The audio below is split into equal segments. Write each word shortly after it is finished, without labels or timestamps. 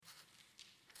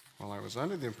Well, I was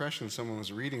under the impression someone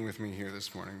was reading with me here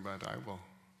this morning, but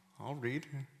I'll read.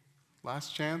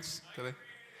 Last chance. I can read it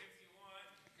if you want.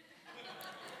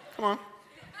 Come on.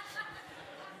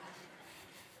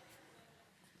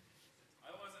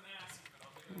 I wasn't asked, but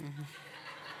I'll do it.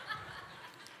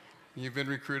 You've been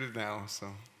recruited now, so.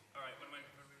 All right, what am I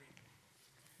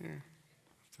reading? Here.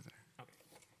 Today. Okay.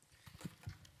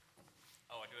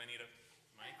 Oh, do I need a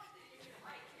mic?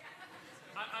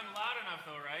 I'm loud enough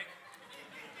though, right?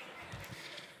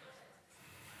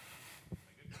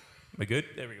 Am I good?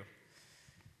 There we go.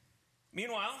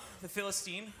 Meanwhile, the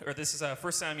Philistine, or this is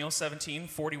 1 Samuel 17,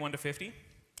 41-50.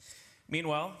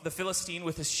 Meanwhile, the Philistine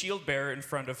with his shield bearer in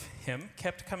front of him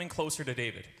kept coming closer to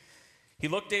David. He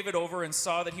looked David over and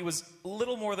saw that he was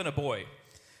little more than a boy,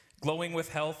 glowing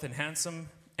with health and handsome,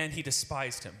 and he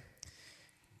despised him.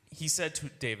 He said to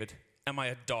David, "Am I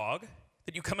a dog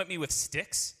that you come at me with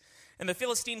sticks?" And the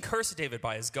Philistine cursed David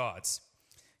by his gods.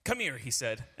 "Come here," he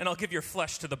said, "and I'll give your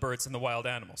flesh to the birds and the wild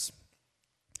animals."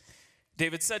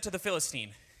 David said to the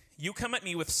Philistine, "You come at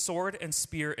me with sword and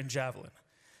spear and javelin,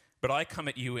 but I come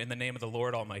at you in the name of the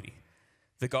Lord Almighty,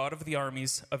 the God of the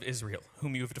armies of Israel,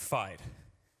 whom you have defied.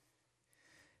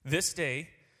 This day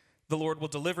the Lord will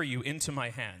deliver you into my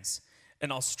hands,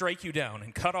 and I'll strike you down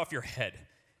and cut off your head.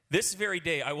 This very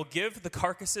day I will give the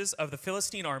carcasses of the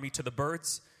Philistine army to the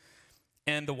birds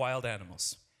and the wild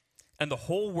animals, and the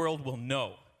whole world will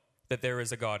know that there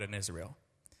is a God in Israel.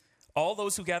 All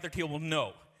those who gathered here will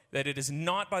know that it is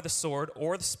not by the sword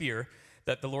or the spear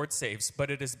that the Lord saves, but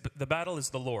the battle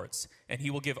is the Lord's, and he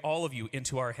will give all of you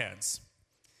into our hands."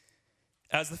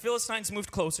 As the Philistines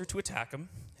moved closer to attack him,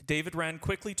 David ran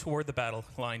quickly toward the battle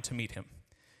line to meet him.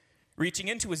 Reaching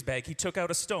into his bag, he took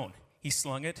out a stone. He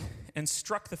slung it and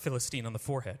struck the Philistine on the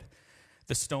forehead.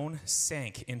 The stone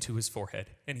sank into his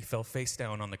forehead, and he fell face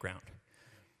down on the ground.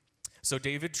 So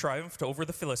David triumphed over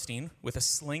the Philistine with a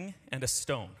sling and a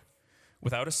stone.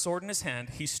 Without a sword in his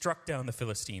hand, he struck down the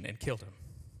Philistine and killed him.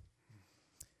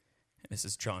 And this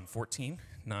is John 14,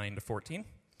 9-14.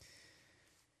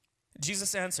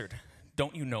 Jesus answered,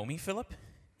 "Don't you know me, Philip?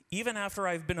 Even after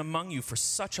I've been among you for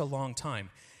such a long time,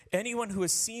 anyone who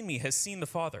has seen me has seen the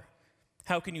Father.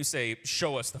 How can you say,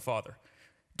 'Show us the Father'?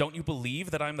 Don't you believe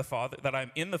that I'm in the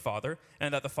Father,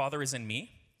 and that the Father is in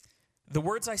me? The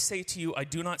words I say to you, I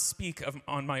do not speak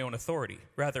on my own authority.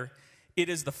 Rather, it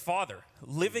is the Father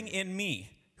living in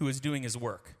me who is doing his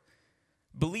work.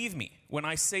 Believe me when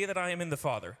I say that I am in the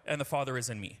Father, and the Father is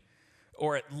in me.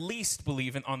 Or at least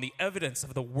believe on the evidence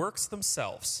of the works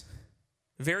themselves.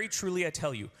 Very truly I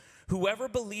tell you, whoever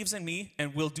believes in me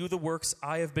and will do the works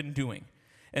I have been doing,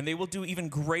 and they will do even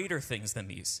greater things than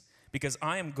these, because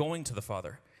I am going to the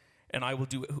Father, and I will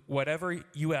do whatever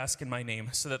you ask in my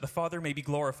name, so that the Father may be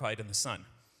glorified in the Son.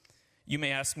 You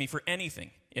may ask me for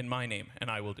anything in my name,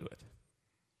 and I will do it."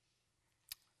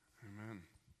 Amen.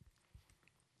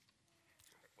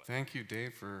 Thank you,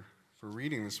 Dave, for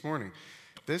reading this morning.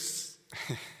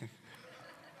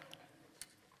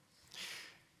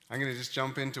 I'm going to just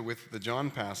jump into with the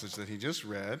John passage that he just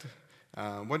read.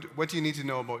 What do you need to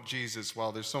know about Jesus?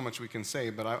 Well, there's so much we can say,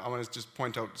 but I want to just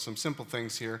point out some simple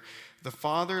things here. The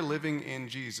Father living in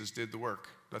Jesus did the work.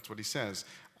 That's what he says.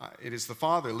 It is the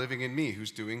Father living in me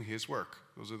who's doing his work.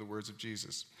 Those are the words of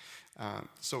Jesus.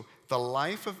 So the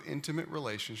life of intimate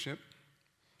relationship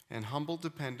and humble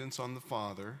dependence on the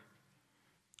Father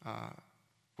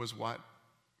was what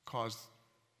caused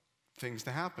things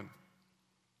to happen.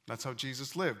 That's how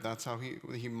Jesus lived. That's how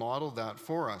he modeled that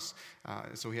for us.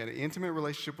 So he had an intimate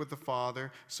relationship with the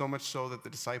Father, so much so that the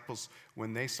disciples,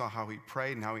 when they saw how he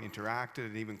prayed and how he interacted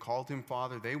and even called him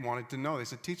Father, they wanted to know. They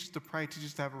said, "Teach us to pray, teach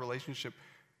us to have a relationship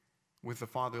with the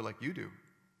Father like you do.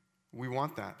 We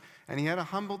want that." And he had a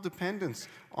humble dependence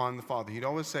on the Father. He'd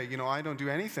always say, "I don't do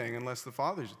anything unless the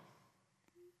Father's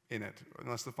in it,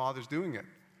 unless the Father's doing it."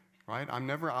 Right? I'm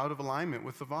never out of alignment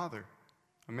with the Father.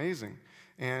 Amazing.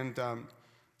 And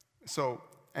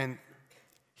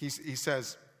he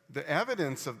says, the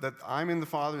evidence of that I'm in the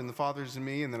Father and the Father's in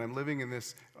me, and that I'm living in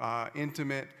this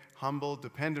intimate, humble,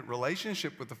 dependent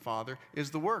relationship with the Father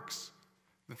is the works,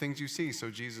 the things you see.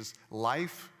 So Jesus'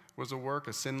 life was a work,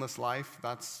 a sinless life.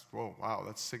 That's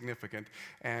significant.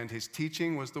 And his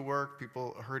teaching was the work.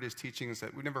 People heard his teaching and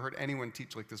said, "We've never heard anyone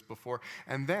teach like this before."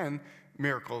 And then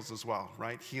miracles as well,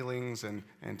 right? Healings and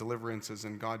deliverances,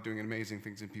 and God doing amazing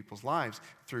things in people's lives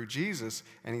through Jesus.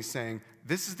 And he's saying,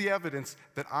 this is the evidence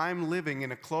that I'm living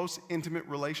in a close, intimate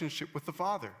relationship with the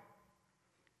Father.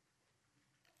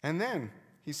 And then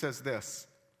he says this,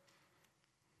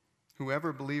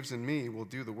 "Whoever believes in me will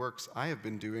do the works I have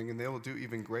been doing, and they will do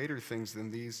even greater things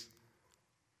than these,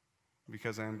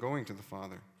 because I am going to the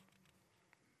Father."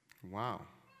 Wow.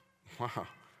 Wow.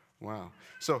 Wow.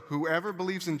 So whoever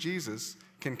believes in Jesus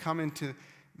can come into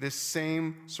this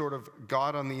same sort of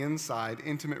God on the inside,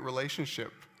 intimate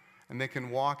relationship, and they can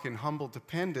walk in humble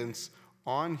dependence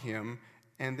on him,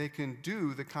 and they can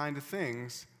do the kind of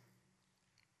things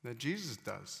that Jesus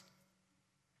does.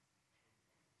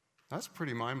 That's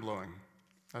pretty mind-blowing.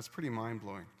 That's pretty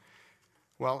mind-blowing.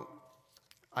 Well,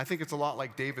 I think it's a lot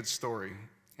like David's story.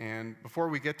 And before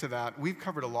we get to that, we've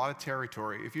covered a lot of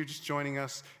territory. If you're just joining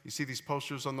us, you see these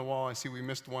posters on the wall. I see we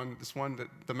missed one, this one that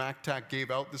the MacTac gave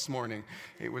out this morning.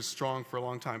 It was strong for a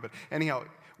long time. But anyhow,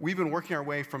 we've been working our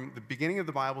way from the beginning of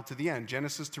the Bible to the end,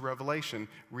 Genesis to Revelation,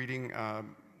 reading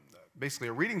basically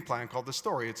a reading plan called The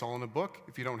Story. It's all in a book.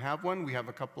 If you don't have one, we have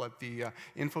a couple at the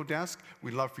info desk.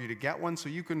 We'd love for you to get one so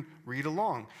you can read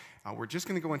along. We're just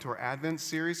going to go into our Advent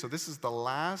series. So this is the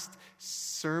last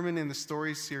sermon in the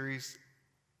Story series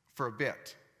for a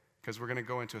bit, because we're going to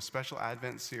go into a special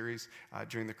Advent series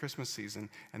during the Christmas season,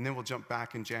 and then we'll jump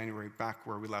back in January, back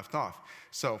where we left off.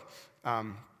 So,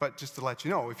 but just to let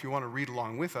you know, if you want to read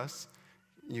along with us,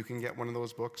 you can get one of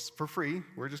those books for free.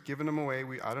 We're just giving them away.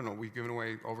 I don't know, we've given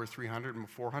away over 300 and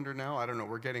 400 now. I don't know,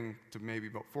 we're getting to maybe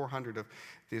about 400 of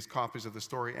these copies of the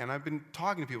story, and I've been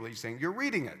talking to people saying, you're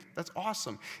reading it. That's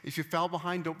awesome. If you fell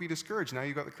behind, don't be discouraged. Now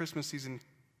you've got the Christmas season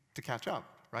to catch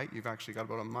up. Right? You've actually got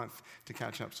about a month to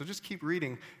catch up. So just keep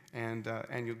reading, and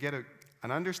you'll get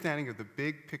an understanding of the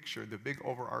big picture, the big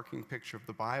overarching picture of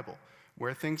the Bible,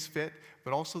 where things fit,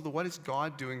 but also what is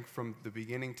God doing from the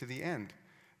beginning to the end,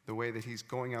 the way that he's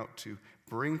going out to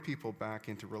bring people back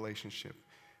into relationship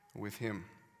with him.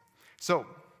 So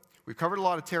we've covered a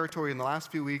lot of territory in the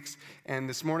last few weeks, and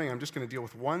this morning I'm just going to deal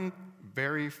with one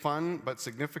very fun but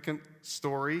significant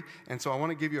story. And so I want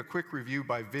to give you a quick review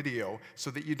by video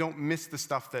so that you don't miss the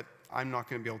stuff that I'm not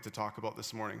going to be able to talk about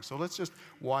this morning. So let's just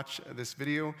watch this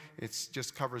video. It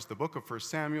just covers the book of 1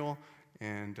 Samuel.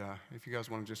 And if you guys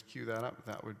want to just cue that up,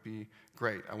 that would be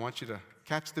great. I want you to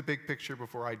catch the big picture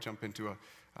before I jump into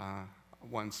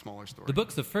one smaller story. The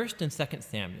books of 1st and 2nd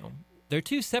Samuel. They're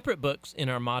two separate books in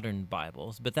our modern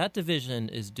Bibles, but that division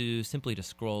is due simply to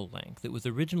scroll length. It was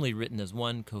originally written as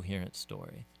one coherent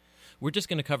story. We're just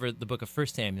going to cover the book of 1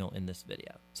 Samuel in this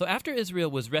video. So after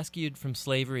Israel was rescued from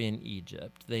slavery in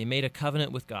Egypt, they made a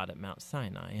covenant with God at Mount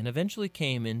Sinai and eventually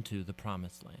came into the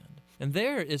Promised Land. And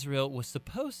there, Israel was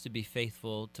supposed to be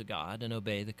faithful to God and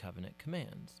obey the covenant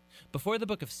commands. Before the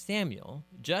book of Samuel,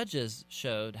 Judges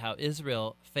showed how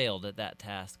Israel failed at that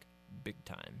task big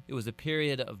time. It was a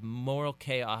period of moral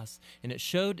chaos, and it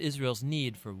showed Israel's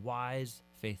need for wise,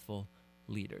 faithful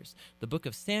leaders. The book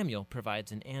of Samuel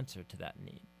provides an answer to that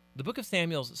need. The book of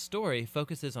Samuel's story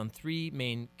focuses on three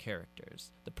main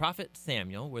characters: the prophet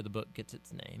Samuel, where the book gets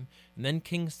its name, and then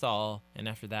King Saul, and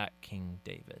after that, King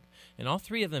David. And all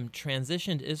three of them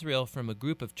transitioned Israel from a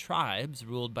group of tribes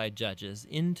ruled by judges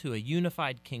into a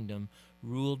unified kingdom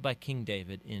ruled by King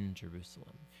David in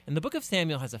Jerusalem. And the book of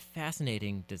Samuel has a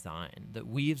fascinating design that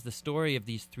weaves the story of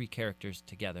these three characters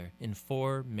together in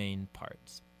four main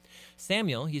parts.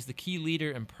 Samuel, he's the key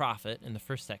leader and prophet in the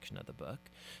first section of the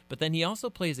book, but then he also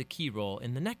plays a key role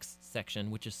in the next section,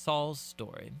 which is Saul's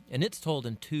story, and it's told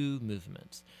in two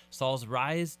movements: Saul's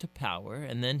rise to power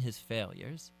and then his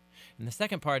failures. And the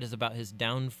second part is about his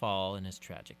downfall and his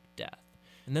tragic death.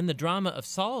 And then the drama of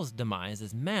Saul's demise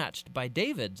is matched by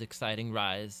David's exciting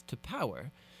rise to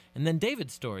power. And then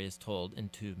David's story is told in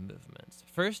two movements.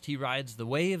 First, he rides the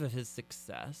wave of his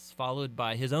success, followed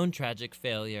by his own tragic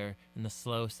failure and the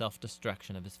slow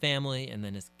self-destruction of his family and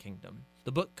then his kingdom.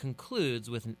 The book concludes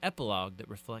with an epilogue that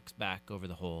reflects back over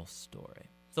the whole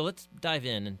story. So let's dive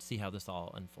in and see how this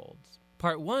all unfolds.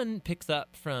 Part 1 picks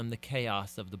up from the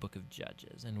chaos of the book of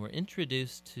Judges, and we're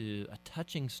introduced to a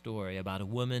touching story about a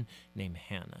woman named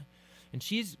Hannah. And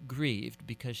she's grieved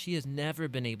because she has never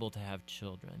been able to have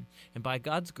children. And by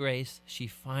God's grace, she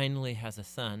finally has a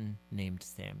son named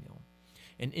Samuel.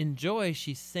 And in joy,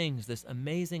 she sings this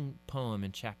amazing poem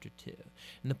in chapter 2.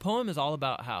 And the poem is all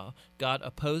about how God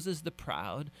opposes the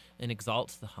proud and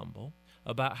exalts the humble,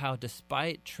 about how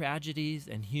despite tragedies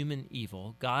and human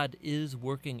evil, God is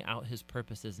working out his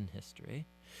purposes in history.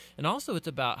 And also it's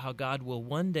about how God will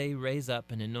one day raise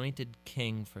up an anointed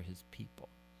king for his people.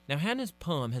 Now, Hannah's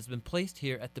poem has been placed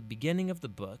here at the beginning of the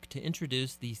book to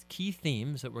introduce these key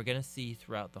themes that we're going to see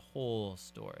throughout the whole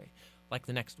story, like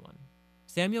the next one.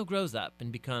 Samuel grows up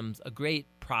and becomes a great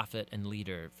prophet and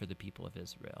leader for the people of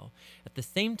Israel, at the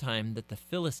same time that the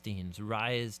Philistines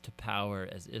rise to power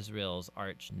as Israel's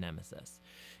arch nemesis.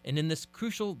 And in this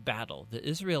crucial battle, the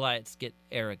Israelites get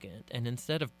arrogant, and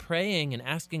instead of praying and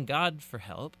asking God for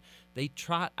help, they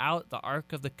trot out the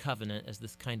Ark of the Covenant as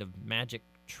this kind of magic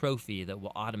trophy that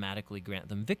will automatically grant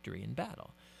them victory in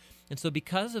battle. And so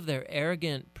because of their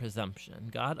arrogant presumption,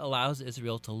 God allows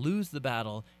Israel to lose the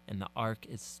battle and the ark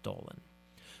is stolen.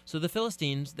 So the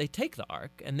Philistines, they take the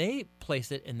ark and they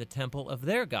place it in the temple of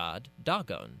their god,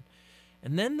 Dagon.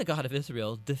 And then the God of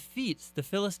Israel defeats the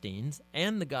Philistines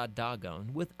and the god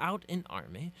Dagon without an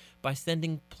army by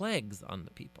sending plagues on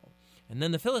the people. And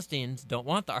then the Philistines don't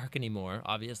want the ark anymore,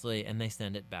 obviously, and they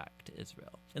send it back to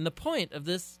Israel. And the point of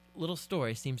this little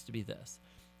story seems to be this.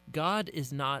 God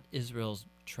is not Israel's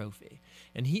trophy,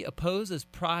 and he opposes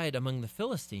pride among the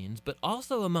Philistines, but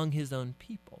also among his own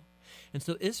people. And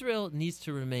so Israel needs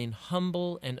to remain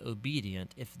humble and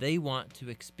obedient if they want to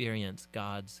experience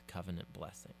God's covenant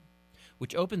blessing,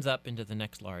 which opens up into the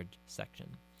next large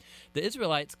section. The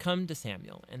Israelites come to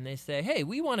Samuel and they say, hey,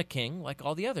 we want a king like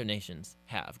all the other nations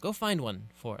have. Go find one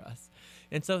for us.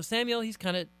 And so Samuel, he's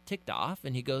kind of ticked off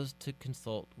and he goes to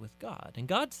consult with God. And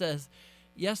God says,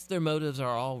 yes, their motives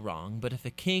are all wrong, but if a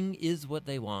king is what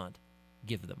they want,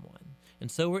 give them one. And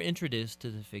so we're introduced to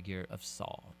the figure of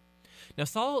Saul. Now,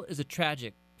 Saul is a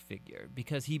tragic figure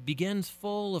because he begins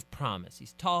full of promise.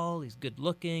 He's tall, he's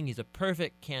good-looking, he's a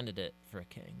perfect candidate for a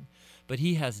king. But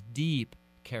he has deep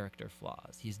character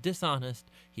flaws. He's dishonest,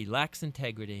 he lacks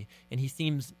integrity, and he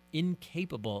seems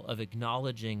incapable of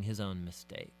acknowledging his own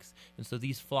mistakes. And so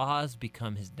these flaws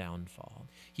become his downfall.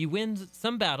 He wins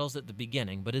some battles at the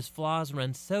beginning, but his flaws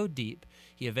run so deep,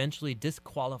 he eventually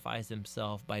disqualifies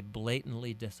himself by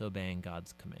blatantly disobeying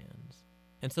God's commands.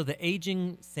 And so the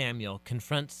aging Samuel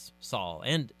confronts Saul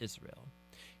and Israel.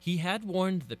 He had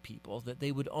warned the people that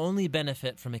they would only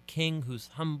benefit from a king who's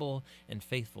humble and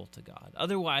faithful to God.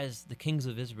 Otherwise, the kings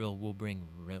of Israel will bring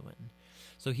ruin.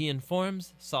 So he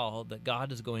informs Saul that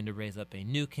God is going to raise up a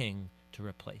new king to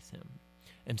replace him.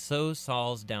 And so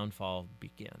Saul's downfall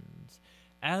begins,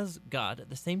 as God at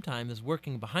the same time is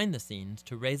working behind the scenes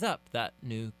to raise up that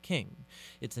new king.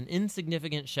 It's an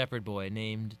insignificant shepherd boy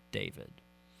named David.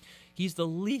 He's the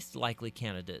least likely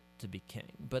candidate to be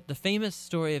king, but the famous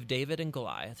story of David and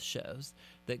Goliath shows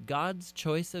that God's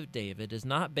choice of David is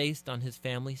not based on his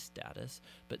family status,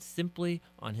 but simply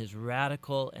on his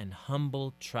radical and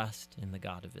humble trust in the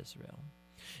God of Israel.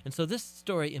 And so this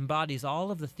story embodies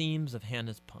all of the themes of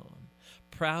Hannah's poem.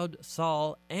 Proud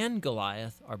Saul and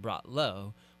Goliath are brought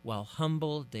low, while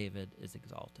humble David is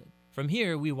exalted. From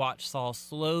here, we watch Saul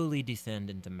slowly descend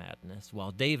into madness,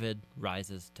 while David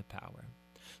rises to power.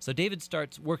 So David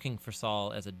starts working for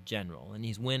Saul as a general, and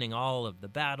he's winning all of the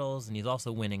battles, and he's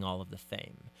also winning all of the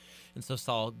fame. And so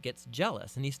Saul gets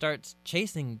jealous, and he starts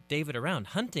chasing David around,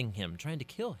 hunting him, trying to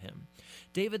kill him.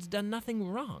 David's done nothing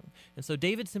wrong, and so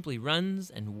David simply runs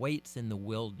and waits in the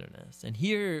wilderness. And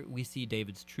here we see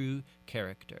David's true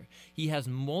character. He has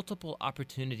multiple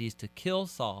opportunities to kill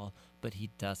Saul, but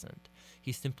he doesn't.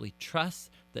 He simply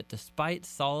trusts that despite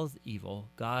Saul's evil,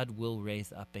 God will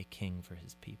raise up a king for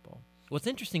his people. What's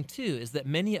interesting, too, is that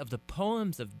many of the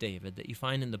poems of David that you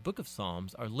find in the book of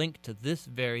Psalms are linked to this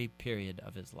very period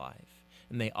of his life,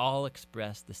 and they all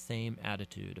express the same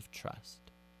attitude of trust.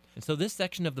 And so this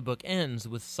section of the book ends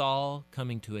with Saul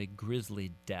coming to a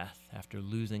grisly death after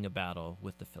losing a battle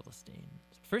with the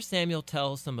Philistines. 1 Samuel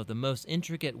tells some of the most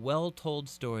intricate, well-told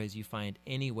stories you find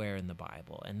anywhere in the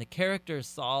Bible, and the characters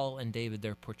Saul and David,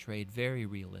 they're portrayed very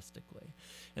realistically.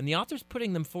 And the author's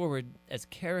putting them forward as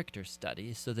character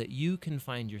studies so that you can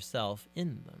find yourself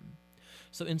in them.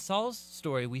 So in Saul's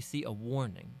story, we see a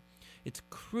warning. It's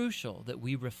crucial that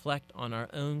we reflect on our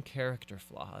own character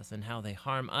flaws and how they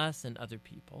harm us and other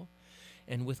people.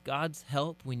 And with God's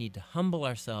help, we need to humble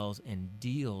ourselves and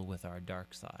deal with our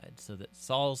dark side so that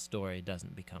Saul's story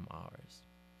doesn't become ours.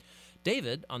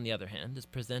 David, on the other hand, is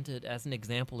presented as an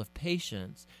example of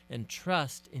patience and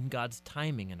trust in God's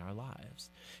timing in our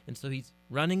lives. And so he's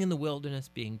running in the wilderness,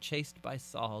 being chased by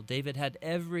Saul. David had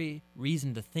every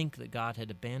reason to think that God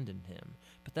had abandoned him,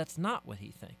 but that's not what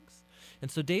he thinks. And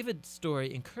so David's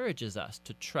story encourages us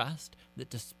to trust that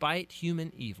despite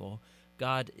human evil,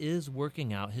 God is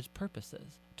working out his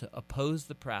purposes to oppose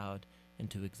the proud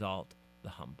and to exalt the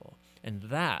humble. And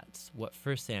that's what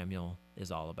 1 Samuel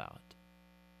is all about.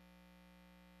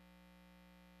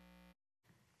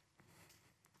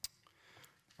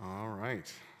 All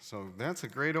right, so that's a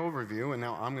great overview, and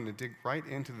now I'm going to dig right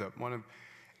into one of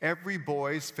every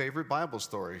boy's favorite Bible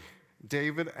story,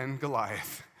 David and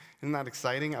Goliath. Isn't that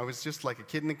exciting? I was just like a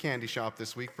kid in a candy shop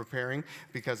this week preparing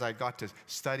because I got to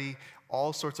study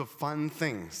all sorts of fun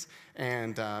things,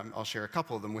 and I'll share a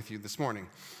couple of them with you this morning.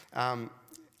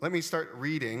 let me start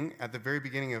reading at the very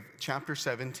beginning of chapter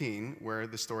 17, where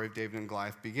the story of David and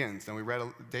Goliath begins. Now,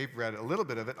 Dave read a little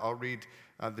bit of it. I'll read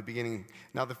the beginning.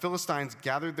 Now, the Philistines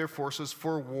gathered their forces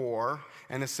for war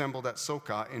and assembled at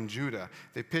Sokoh in Judah.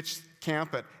 They pitched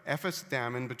camp at Ephes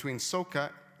Dammim between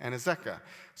Sokoh and Azekah.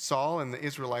 Saul and the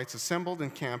Israelites assembled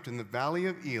and camped in the valley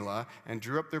of Elah and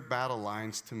drew up their battle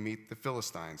lines to meet the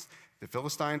Philistines. The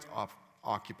Philistines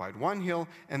occupied one hill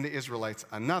and the Israelites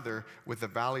another, with the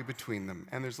valley between them.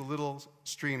 And there's a little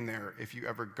stream there. If you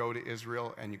ever go to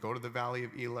Israel and you go to the valley of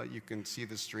Elah, you can see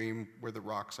the stream where the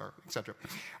rocks are, etc.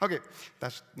 Okay,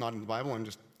 that's not in the Bible. I'm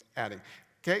just adding.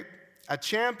 Okay, a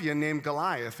champion named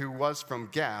Goliath, who was from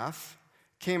Gath,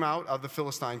 came out of the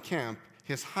Philistine camp.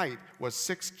 His height was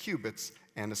 6 cubits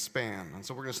and a span. And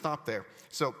so we're going to stop there.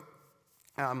 So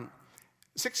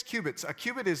 6 cubits. A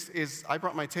cubit is, I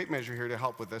brought my tape measure here to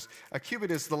help with this. A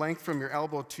cubit is the length from your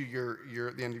elbow to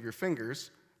the end of your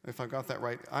fingers. If I got that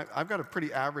right, I've got a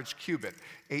pretty average cubit,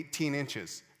 18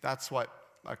 inches. That's what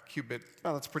a cubit,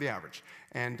 well, that's pretty average.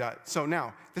 And so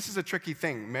now, this is a tricky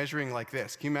thing, measuring like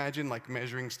this. Can you imagine like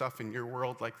measuring stuff in your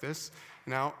world like this?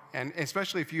 Now, and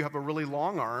especially if you have a really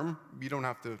long arm, you don't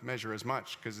have to measure as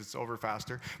much because it's over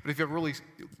faster. But if you have a really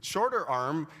shorter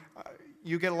arm,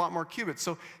 you get a lot more cubits.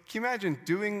 So can you imagine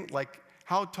doing like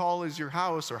how tall is your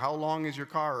house or how long is your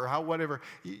car or how whatever?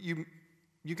 You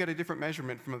get a different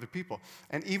measurement from other people.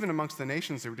 And even amongst the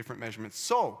nations, there were different measurements.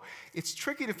 So it's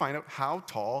tricky to find out how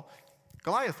tall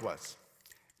Goliath was.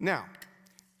 Now,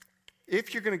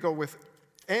 if you're going to go with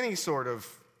any sort of,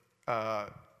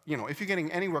 if you're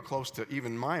getting anywhere close to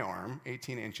even my arm,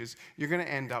 18 inches, you're going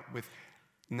to end up with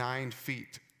 9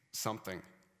 feet something.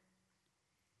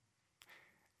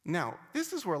 Now,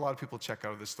 this is where a lot of people check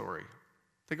out of the story.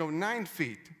 They go, 9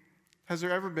 feet. Has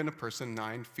there ever been a person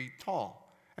 9 feet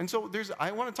tall? And so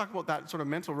I want to talk about that sort of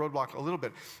mental roadblock a little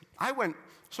bit. I went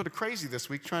sort of crazy this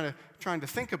week trying to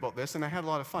think about this, and I had a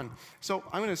lot of fun. So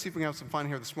I'm going to see if we can have some fun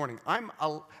here this morning. I'm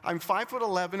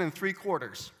 5'11"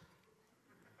 3/4.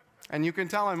 And you can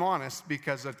tell I'm honest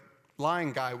because a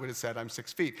lying guy would have said I'm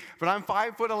 6 feet. But I'm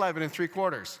 5'11"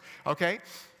 3/4. Okay?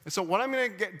 So what I'm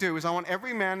going to do is I want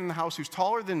every man in the house who's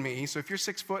taller than me, so if you're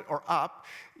 6 foot or up,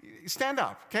 stand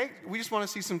up, okay? We just want to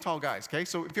see some tall guys, okay?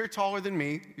 So if you're taller than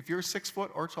me, if you're 6 foot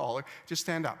or taller, just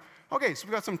stand up. Okay, so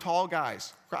we got some tall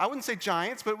guys. I wouldn't say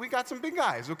giants, but we got some big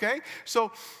guys, okay?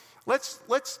 So let's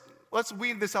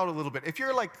weed this out a little bit. If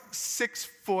you're like 6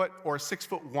 foot or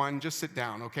 6'1", just sit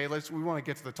down, okay? We want to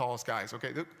get to the tallest guys,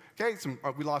 okay? Okay,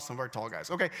 we lost some of our tall guys.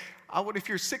 Okay, if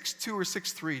you're 6'2" or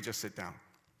 6'3", just sit down,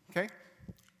 okay?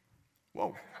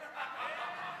 Whoa.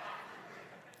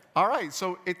 All right,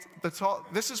 so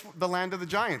this is the land of the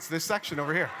giants, this section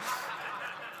over here.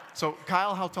 So,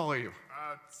 Kyle, how tall are you?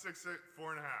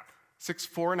 6'4.5".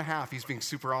 6'4.5". He's being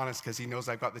super honest because he knows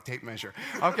I've got the tape measure.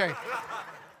 Okay.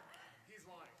 He's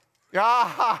lying.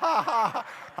 Yeah.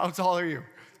 How tall are you?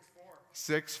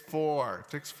 6'4".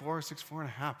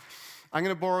 6'4.5". I'm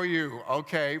going to borrow you,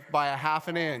 okay, by a half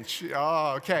an inch.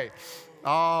 Oh, okay.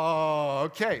 Oh,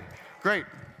 okay. Great.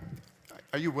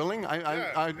 Are you willing?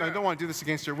 I don't want to do this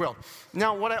against your will.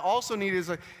 Now, what I also need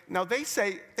is, now they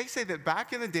say that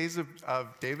back in the days of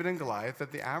David and Goliath,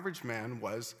 that the average man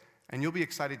was, and you'll be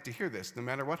excited to hear this, no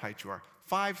matter what height you are,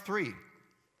 5'3".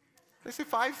 They say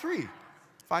 5'3".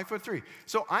 5'3".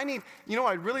 So I'd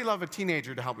really love a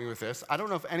teenager to help me with this. I don't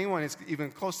know if anyone is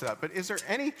even close to that, but is there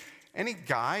any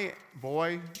guy,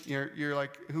 boy, you're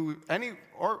like,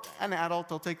 or an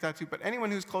adult, I'll take that too, but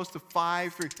anyone who's close to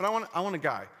 5'3", but I want a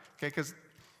guy. Okay, because,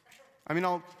 give him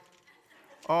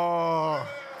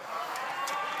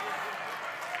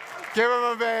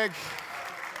a big.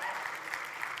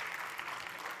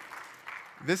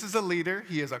 This is a leader.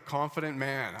 He is a confident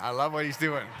man. I love what he's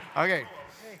doing. Okay,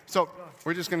 so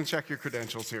we're just going to check your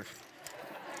credentials here.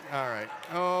 All right.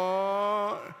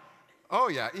 Oh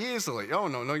yeah, easily. Oh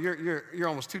no, you're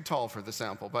almost too tall for the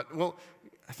sample. But well,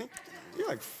 I think you're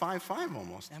like 5'5"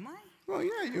 almost. Am I? Well,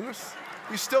 yeah, you're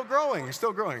still growing. You're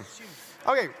still growing.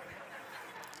 Okay.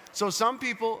 So some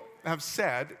people have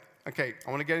said, okay, I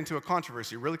want to get into a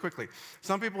controversy really quickly.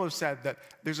 Some people have said that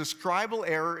there's a scribal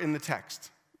error in the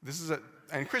text.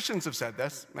 And Christians have said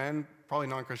this, and probably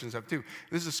non-Christians have too.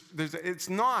 It's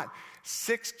not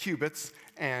 6 cubits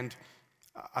and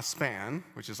a span,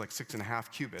 which is like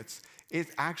 6.5 cubits.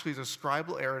 It actually is a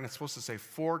scribal error, and it's supposed to say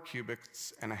 4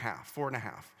 cubits and a half,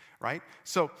 4.5. Right?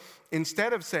 So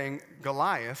instead of saying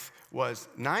Goliath was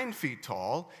 9 feet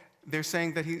tall, they're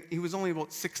saying that he was only about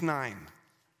 6'9".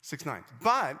 6'9".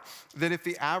 But that if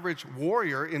the average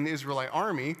warrior in the Israelite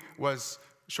army was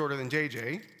shorter than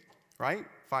JJ, right,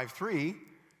 5'3",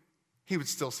 he would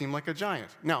still seem like a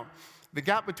giant. Now, the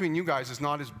gap between you guys is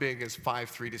not as big as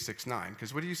 5'3" to 6'9",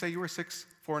 because what did you say? You were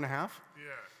 6'4.5"? Yeah.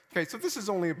 Okay, so this is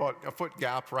only about a foot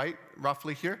gap, right,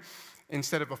 roughly here,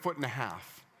 instead of 1.5 feet,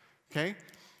 okay?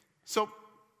 So,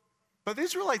 but the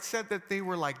Israelites said that they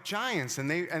were like giants, and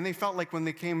they felt like when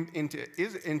they came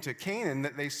into Canaan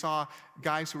that they saw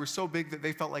guys who were so big that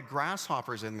they felt like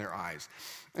grasshoppers in their eyes.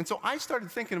 And so I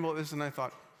started thinking about this, and I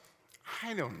thought,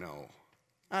 I don't know.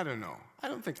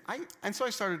 And so I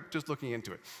started just looking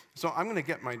into it. So I'm going to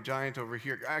get my giant over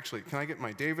here. Actually, can I get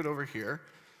my David over here?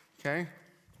 Okay.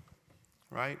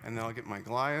 Right? And then I'll get my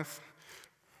Goliath.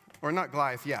 Or not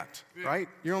Goliath yet, right?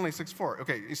 You're only 6'4".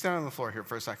 Okay, you stand on the floor here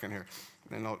for a second here.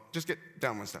 And I'll just get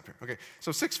down one step here. Okay, so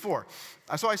 6'4".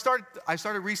 So I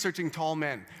started researching tall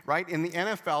men, right? In the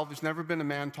NFL, there's never been a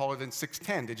man taller than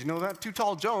 6'10". Did you know that? Too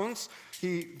Tall Jones,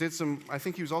 he did I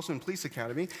think he was also in police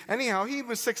academy. Anyhow, he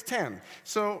was 6'10".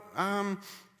 So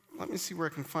let me see where I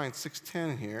can find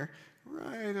 6'10" here.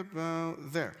 Right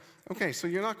about there. Okay, so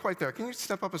you're not quite there. Can you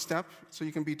step up a step so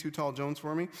you can be Too Tall Jones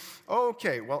for me?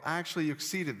 Okay, well, actually, you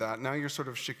exceeded that. Now you're sort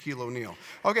of Shaquille O'Neal.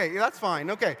 Okay, that's fine.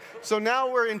 Okay, so now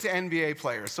we're into NBA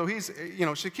players. So he's,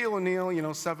 Shaquille O'Neal,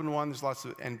 7'1". There's lots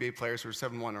of NBA players who are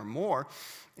 7'1" or more.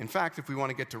 In fact, if we want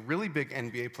to get to really big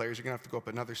NBA players, you're going to have to go up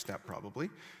another step probably.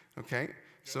 Okay,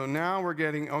 so now we're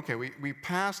getting, we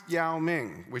passed Yao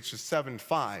Ming, which is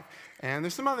 7'5". And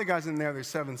there's some other guys in there, they're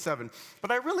 7'7".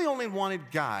 But I really only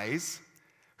wanted guys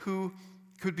who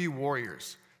could be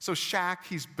warriors. So Shaq,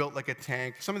 he's built like a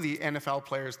tank. Some of the NFL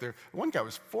players, one guy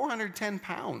was 410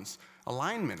 pounds, a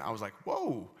lineman. I was like,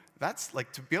 whoa, that's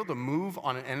like to be able to move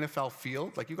on an NFL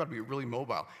field, like you got to be really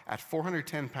mobile. At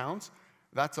 410 pounds,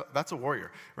 that's a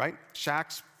warrior, right?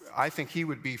 Shaq's, I think he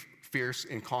would be fierce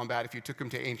in combat. If you took him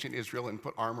to ancient Israel and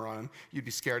put armor on him, you'd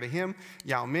be scared of him.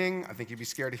 Yao Ming, I think you'd be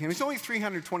scared of him. He's only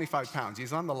 325 pounds.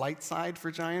 He's on the light side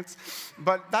for giants,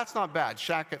 but that's not bad.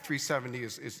 Shaq at 370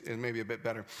 is maybe a bit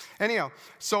better. Anyhow,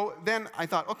 so then I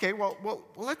thought, okay, well,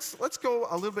 let's go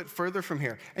a little bit further from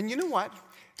here. And you know what?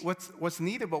 What's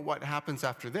neat about what happens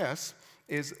after this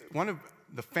is one of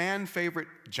the fan favorite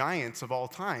giants of all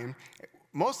time.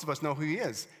 Most of us know who he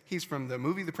is. He's from the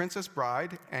movie The Princess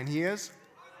Bride, and he is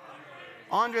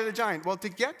Andre the Giant. Well, to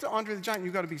get to Andre the Giant,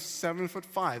 you've got to be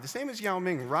 7'5", the same as Yao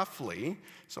Ming, roughly.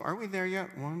 So are we there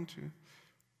yet? 1,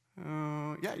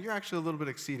 2. Yeah, you're actually a little bit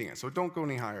exceeding it. So don't go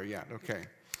any higher yet. Okay.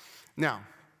 Now,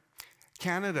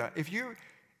 Canada. If you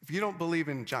don't believe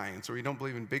in giants or you don't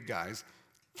believe in big guys,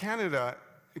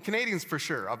 Canadians for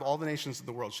sure, of all the nations of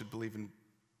the world, should believe in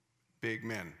big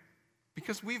men,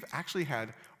 because we've actually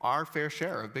had our fair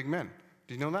share of big men.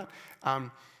 Do you know that?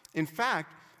 In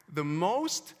fact, the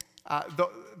most.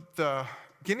 The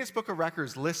Guinness Book of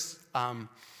Records lists, what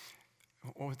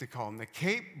would they call him? The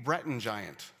Cape Breton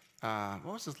giant. What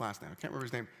was his last name? I can't remember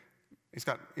his name. He's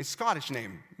got his Scottish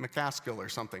name, McCaskill or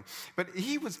something. But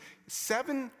he was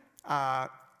 7'9", I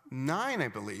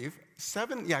believe.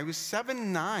 He was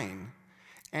 7'9",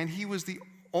 and he was the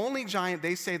only giant,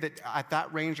 they say, that at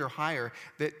that range or higher,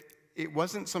 that it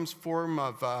wasn't some form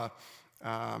of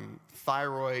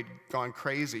thyroid gone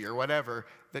crazy or whatever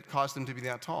that caused him to be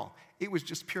that tall. It was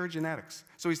just pure genetics.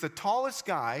 So he's the tallest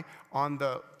guy on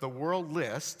the world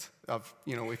list of,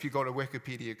 if you go to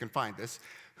Wikipedia, you can find this,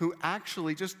 who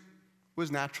actually just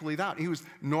was naturally that. He was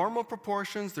normal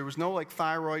proportions. There was no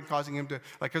thyroid causing him to,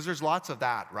 because there's lots of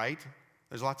that, right?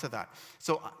 There's lots of that.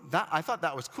 So I thought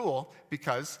that was cool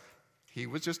because he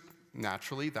was just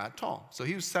naturally that tall. So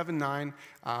he was 7'9".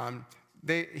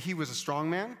 He was a strong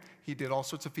man. He did all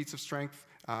sorts of feats of strength.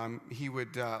 He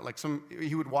would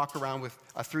walk around with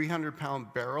a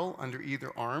 300-pound barrel under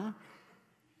either arm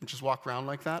and just walk around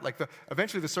like that.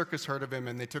 Eventually the circus heard of him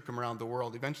and they took him around the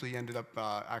world. Eventually he ended up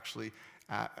actually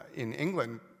in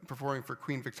England performing for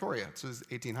Queen Victoria. So this is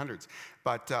 1800s.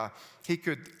 But he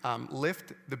could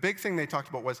lift. The big thing they talked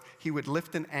about was he would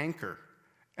lift an anchor.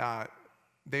 I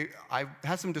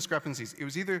had some discrepancies. It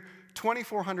was either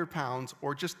 2,400 pounds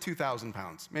or just 2,000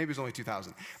 pounds. Maybe it was only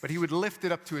 2,000. But he would lift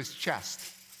it up to his chest,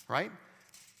 right?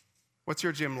 What's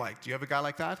your gym like? Do you have a guy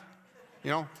like that?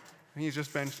 He's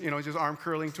just bench, just arm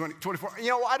curling, 24.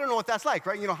 I don't know what that's like,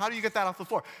 right? How do you get that off the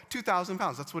floor? 2,000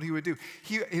 pounds, that's what he would do.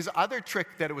 His other trick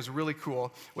that was really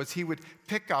cool was he would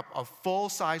pick up a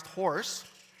full-sized horse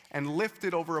and lift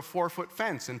it over a 4-foot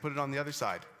fence and put it on the other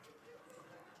side.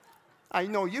 I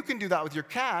know you can do that with your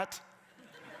cat,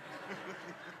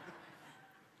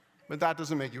 but that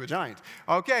doesn't make you a giant.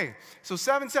 Okay, so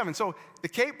 7'7". So the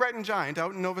Cape Breton giant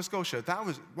out in Nova Scotia,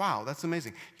 that's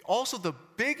amazing. Also, the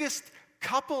biggest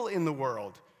couple in the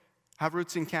world have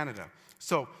roots in Canada.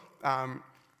 So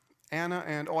Anna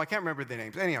and, I can't remember their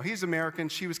names. Anyhow, he's American,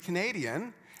 she was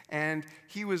Canadian, And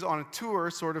he was on a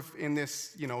tour, sort of in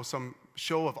this, some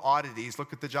show of oddities,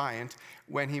 look at the giant,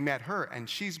 when he met her. And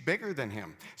she's bigger than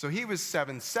him. So he was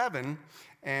 7'7",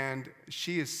 and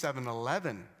she is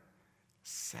 7'11".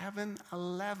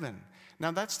 7'11". Now,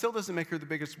 that still doesn't make her the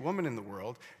biggest woman in the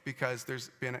world, because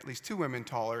there's been at least 2 women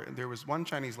taller. There was one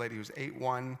Chinese lady who's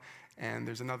 8'1", and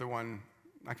there's another one,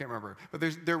 I can't remember. But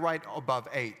they're right above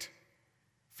 8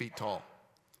 feet tall.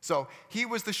 So he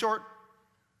was the short,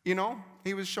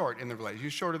 he was short in the relationship. He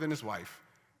was shorter than his wife,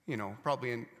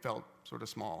 probably felt sort of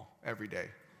small every day.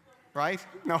 Right?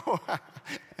 No,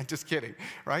 I'm just kidding,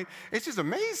 right? It's just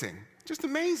amazing.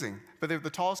 But they're the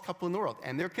tallest couple in the world,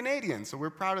 and they're Canadian, so we're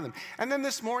proud of them. And then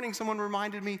this morning, someone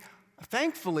reminded me,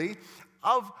 thankfully,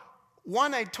 of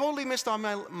one I totally missed off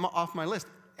my list.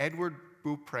 Edward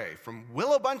Beaupre from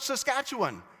Willowbunch,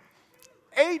 Saskatchewan.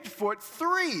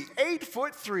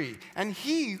 8'3", and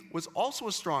he was also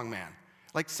a strong man.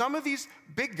 Like some of these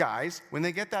big guys, when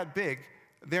they get that big,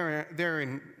 they're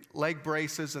in leg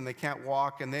braces and they can't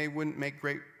walk, and they wouldn't make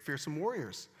great fearsome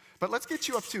warriors. But let's get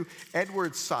you up to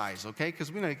Edward's size, okay?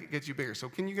 Because we want to get you bigger. So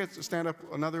can you stand up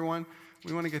another one?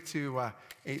 We want to get to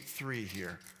 8'3"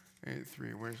 here.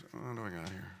 8'3", what do I got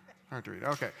here? Hard to read.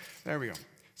 Okay, there we go.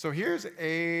 So here's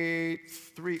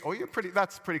 8'3". Oh,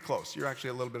 that's pretty close. You're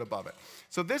actually a little bit above it.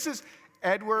 So this is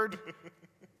Edward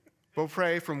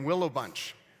Beaupre from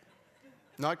Willowbunch.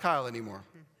 Not Kyle anymore,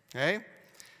 okay?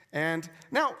 And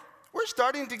now, we're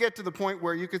starting to get to the point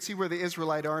where you could see where the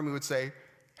Israelite army would say,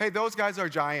 hey, those guys are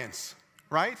giants,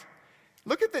 right?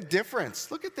 Look at the difference.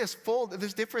 Look at this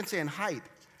difference in height,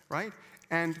 right?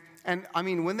 And I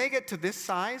mean, when they get to this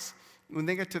size,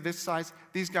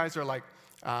 these guys are like,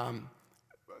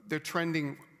 they're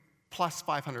trending plus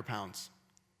 500 pounds,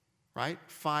 right?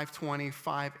 520,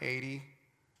 580.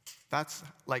 That's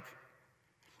like,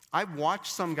 I've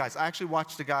watched some guys. I actually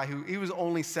watched a guy he was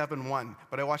only 7'1",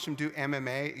 but I watched him do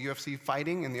MMA, UFC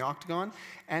fighting in the octagon,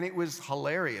 and it was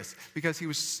hilarious because he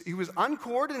was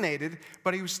uncoordinated,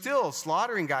 but he was still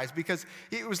slaughtering guys because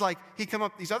it was like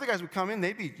these other guys would come in,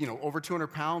 they'd be, over 200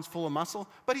 pounds, full of muscle,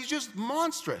 but he's just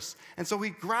monstrous. And so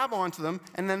he'd grab onto them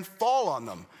and then fall on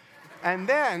them. And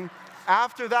then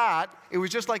after that, it was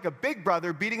just like a big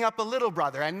brother beating up a little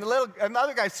brother, and the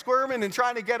other guy squirming and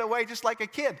trying to get away just like a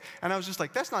kid. And I was just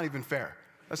like, that's not even fair.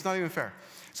 That's not even fair.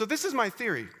 So this is my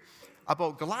theory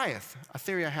about Goliath. A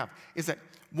theory I have is that,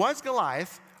 was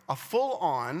Goliath a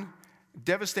full-on,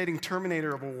 devastating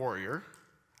terminator of a warrior,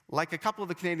 like a couple of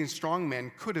the Canadian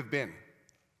strongmen could have been,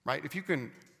 right? If you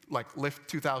can, lift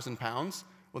 2,000 pounds,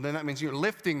 well, then that means you're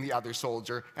lifting the other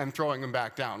soldier and throwing him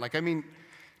back down.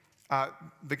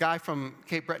 The guy from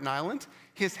Cape Breton Island,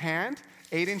 his hand,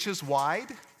 8 inches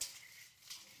wide.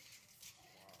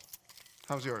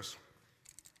 How's yours?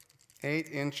 8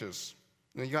 inches.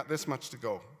 Now you got this much to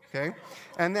go, okay?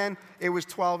 And then it was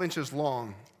 12 inches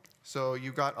long. So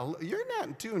you're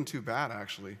not doing too bad,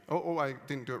 actually. Oh, I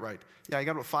didn't do it right. Yeah, you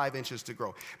got about 5 inches to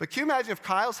grow. But can you imagine if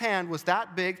Kyle's hand was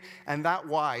that big and that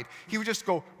wide? He would just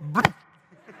go...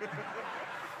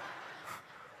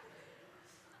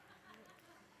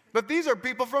 But these are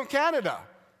people from Canada,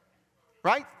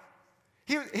 right?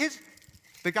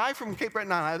 The guy from Cape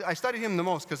Breton Island, I studied him the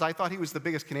most because I thought he was the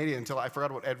biggest Canadian until I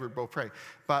forgot about Edward Beaupre.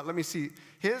 But let me see.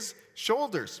 His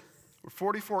shoulders were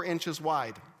 44 inches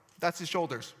wide. That's his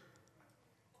shoulders.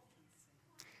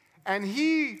 And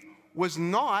he was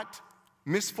not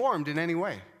misformed in any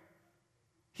way.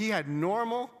 He had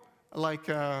normal,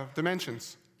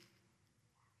 dimensions.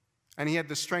 And he had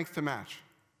the strength to match.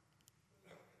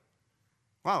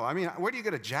 Wow, I mean, where do you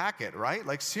get a jacket, right?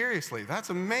 Seriously, that's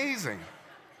amazing.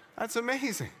 That's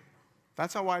amazing.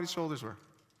 That's how wide his shoulders were.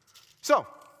 So,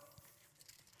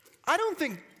 I don't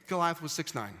think Goliath was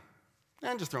 6'9".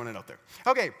 I'm just throwing it out there.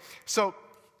 Okay, so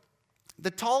the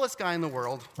tallest guy in the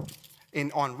world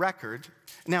on record.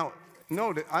 Now,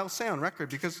 note, I'll say on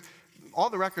record because all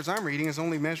the records I'm reading is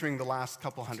only measuring the last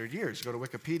couple hundred years. You go to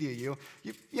Wikipedia,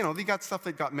 they got stuff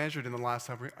that got measured in the last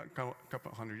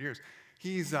couple hundred years.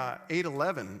 He's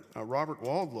 8'11", Robert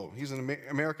Waldlow. He's an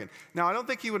American. Now, I don't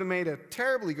think he would have made a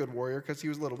terribly good warrior because he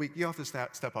was a little weak. You have to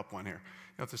step up one here.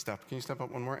 You have to step. Can you step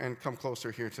up one more? And come closer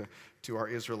here to our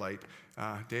Israelite,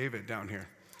 David, down here.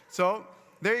 So,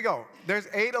 there you go. There's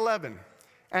 8'11".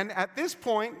 And at this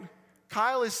point,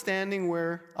 Kyle is standing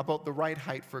about the right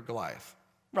height for Goliath,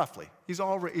 roughly.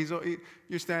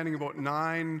 You're standing about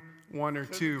 9'1" or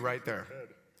 2" right there.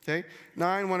 Okay?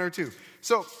 9'1" or 2".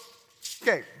 So,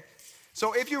 okay.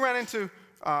 So if you ran into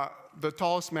the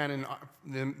tallest man in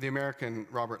the American,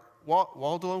 Robert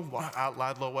Waldlow,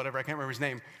 Ladlow, whatever, I can't remember his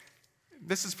name,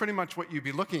 this is pretty much what you'd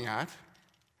be looking at.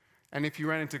 And if you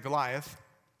ran into Goliath,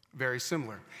 very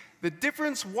similar. The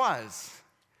difference was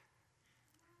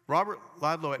Robert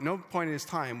Ladlow at no point in his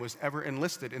time was ever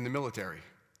enlisted in the military,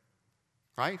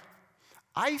 right?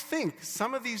 I think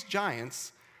some of these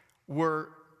giants were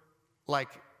like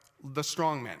the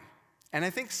strong men. And I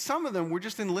think some of them were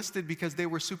just enlisted because they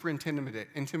were super intimidating.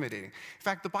 In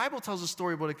fact, the Bible tells a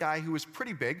story about a guy who was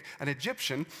pretty big, an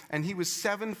Egyptian, and he was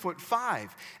 7'5".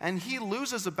 And he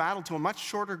loses a battle to a much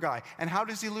shorter guy. And how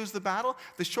does he lose the battle?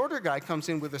 The shorter guy comes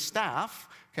in with a staff,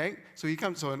 okay? So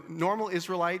a normal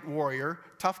Israelite warrior,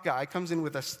 tough guy, comes in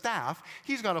with a staff.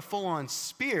 He's got a full-on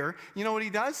spear. You know what he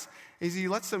does? Is he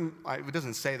lets him, it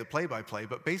doesn't say the play-by-play,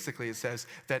 but basically it says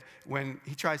that when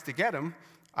he tries to get him,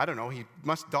 I don't know, he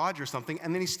must dodge or something,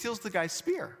 and then he steals the guy's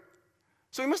spear.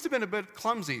 So he must have been a bit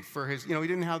clumsy for his, he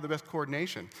didn't have the best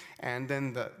coordination. And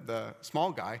then the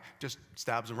small guy just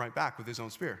stabs him right back with his own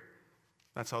spear.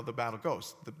 That's how the battle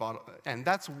goes. And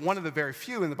that's one of the very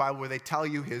few in the Bible where they tell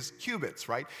you his cubits,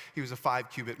 right? He was a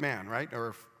 5-cubit man, right?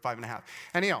 Or 5.5.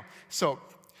 Anyhow, so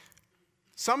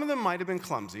some of them might have been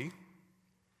clumsy,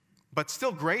 but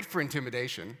still great for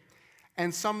intimidation.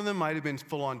 And some of them might have been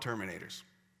full-on Terminators.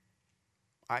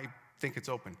 I think it's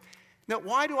open. Now,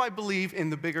 why do I believe in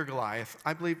the bigger Goliath?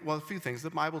 I believe, well, a few things. The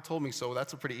Bible told me so.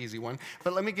 That's a pretty easy one.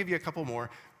 But let me give you a couple more.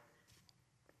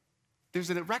 There's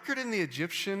a record in the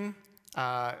Egyptian,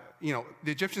 the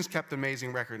Egyptians kept an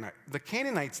amazing record. The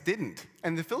Canaanites didn't,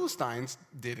 and the Philistines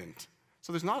didn't.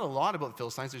 So there's not a lot about the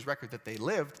Philistines. There's record that they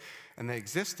lived and they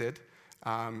existed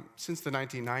since the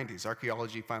 1990s.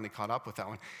 Archaeology finally caught up with that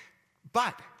one.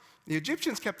 But the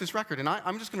Egyptians kept this record, and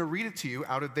I'm just going to read it to you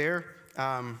out of their,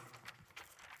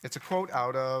 it's a quote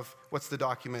out of, what's the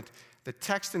document? The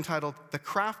text entitled, The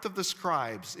Craft of the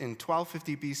Scribes in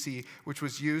 1250 BC, which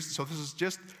was used, so this was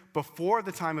just before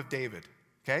the time of David,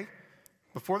 okay?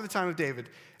 Before the time of David.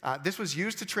 This was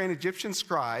used to train Egyptian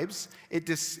scribes. It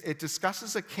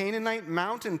discusses a Canaanite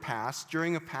mountain pass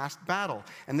during a past battle.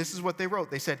 And this is what they wrote.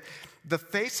 They said, the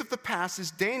face of the pass is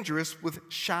dangerous with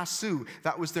Shasu.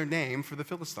 That was their name for the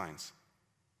Philistines.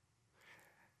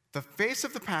 The face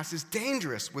of the pass is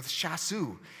dangerous with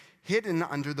Shasu, hidden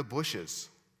under the bushes.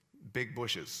 Big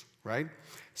bushes, right?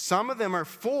 Some of them are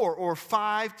 4 or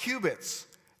 5 cubits,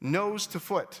 nose to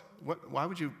foot. Why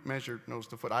would you measure nose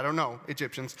to foot? I don't know,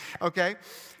 Egyptians, okay?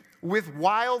 With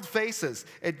wild faces.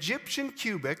 Egyptian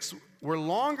cubits were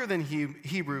longer than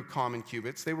Hebrew common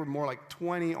cubits. They were more like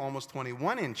 20, almost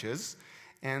 21 inches.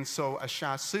 And so a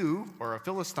Shasu, or a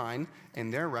Philistine,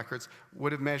 in their records,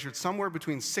 would have measured somewhere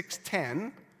between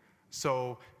 6'10".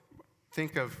 So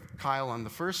think of Kyle on the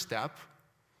first step,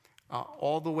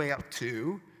 all the way up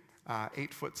to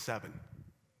 8'7".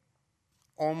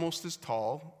 Almost as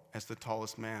tall as the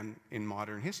tallest man in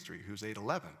modern history, who's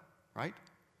 8'11", right?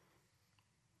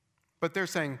 But they're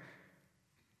saying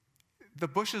the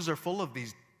bushes are full of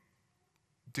these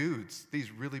dudes, these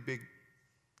really big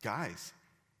guys.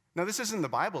 Now, this isn't the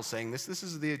Bible saying this. This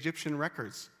is the Egyptian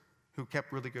records who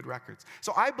kept really good records.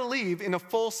 So I believe in a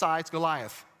full-size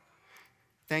Goliath.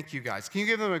 Thank you, guys. Can you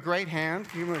give them a great hand?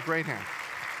 Can you give them a great hand?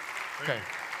 Okay.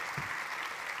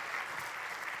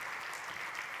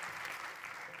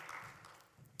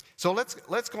 So let's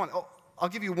go on. Oh, I'll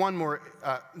give you one more.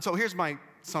 So here's my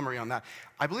summary on that.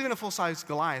 I believe in a full-size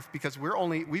Goliath because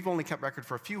we've only kept record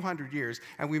for a few hundred years,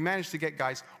 and we managed to get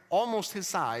guys almost his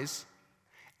size,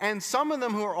 and some of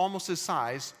them who are almost his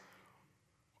size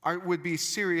would be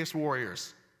serious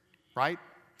warriors, right?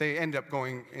 They end up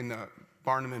going in the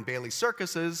Barnum and Bailey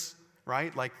circuses,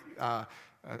 right? Like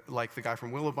the guy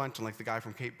from Willowbunch and like the guy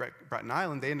from Cape Breton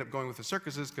Island. They end up going with the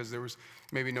circuses because there was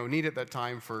maybe no need at that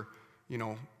time for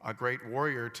a great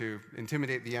warrior to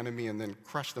intimidate the enemy and then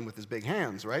crush them with his big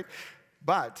hands, right?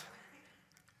 But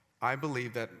I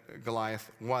believe that Goliath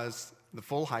was the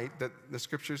full height that the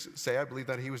scriptures say. I believe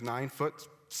that he was 9 foot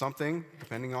something,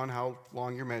 depending on how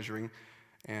long you're measuring,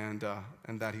 and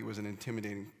that he was an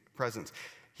intimidating presence.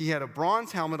 He had a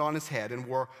bronze helmet on his head and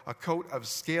wore a coat of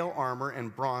scale armor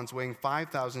and bronze weighing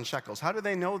 5,000 shekels. How do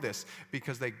they know this?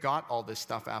 Because they got all this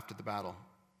stuff after the battle.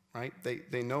 Right?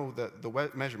 They know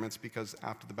the measurements because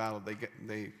after the battle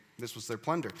this was their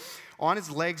plunder. On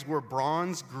his legs were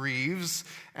bronze greaves,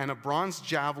 and a bronze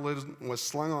javelin was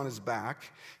slung on his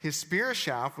back. His spear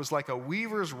shaft was like a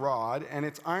weaver's rod, and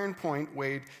its iron point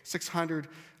weighed 600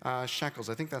 shekels.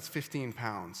 I think that's 15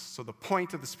 pounds. So the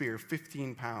point of the spear,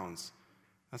 15 pounds.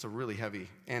 That's a really heavy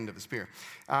end of the spear.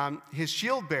 His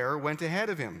shield bearer went ahead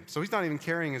of him. So he's not even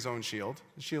carrying his own shield.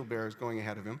 The shield bearer is going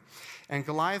ahead of him. And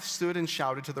Goliath stood and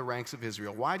shouted to the ranks of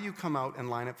Israel, "Why do you come out and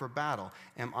line up for battle?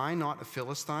 Am I not a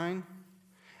Philistine?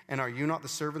 And are you not the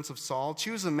servants of Saul?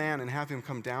 Choose a man and have him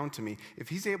come down to me. If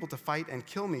he's able to fight and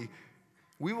kill me,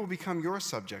 we will become your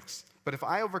subjects. But if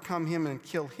I overcome him and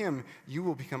kill him, you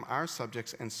will become our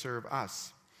subjects and serve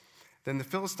us." Then the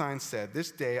Philistines said,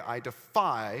 "This day I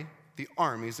defy the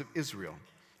armies of Israel.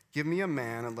 Give me a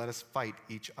man and let us fight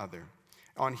each other."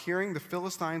 On hearing the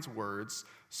Philistines' words,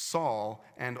 Saul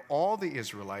and all the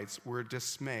Israelites were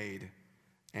dismayed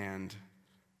and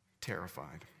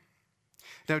terrified.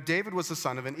 Now David was the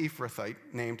son of an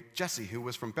Ephrathite named Jesse, who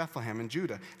was from Bethlehem in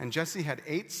Judah. And Jesse had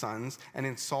 8 sons, and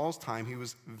in Saul's time he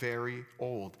was very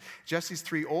old. Jesse's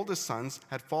 3 oldest sons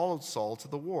had followed Saul to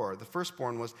the war. The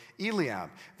firstborn was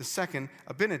Eliab, the second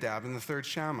Abinadab, and the third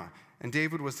Shammah. And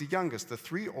David was the youngest. The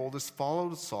 3 oldest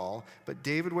followed Saul, but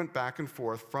David went back and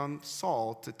forth from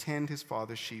Saul to tend his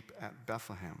father's sheep at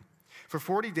Bethlehem. For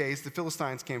 40 days the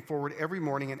Philistines came forward every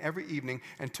morning and every evening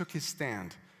and took his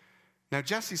stand. Now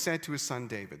Jesse said to his son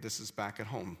David, this is back at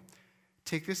home,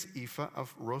 "Take this ephah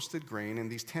of roasted grain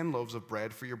and these 10 loaves of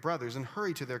bread for your brothers and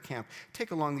hurry to their camp.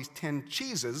 Take along these 10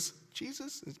 cheeses."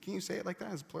 Cheeses? Can you say it like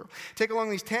that as plural? "Take along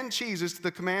these 10 cheeses to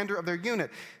the commander of their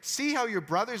unit. See how your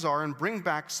brothers are and bring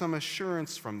back some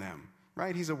assurance from them."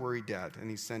 Right? He's a worried dad and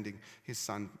he's sending his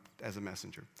son as a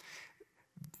messenger.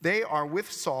 "They are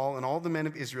with Saul and all the men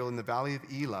of Israel in the valley of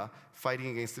Elah fighting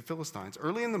against the Philistines."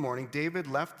 Early in the morning, David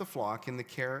left the flock in the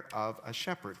care of a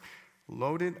shepherd,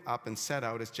 loaded up and set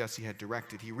out as Jesse had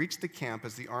directed. He reached the camp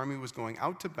as the army was going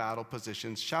out to battle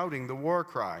positions, shouting the war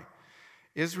cry.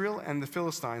 Israel and the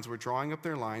Philistines were drawing up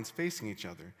their lines facing each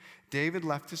other. David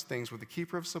left his things with the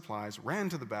keeper of supplies, ran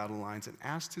to the battle lines, and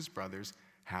asked his brothers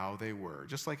how they were,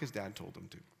 just like his dad told him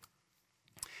to.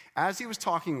 As he was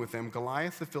talking with them,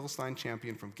 Goliath, the Philistine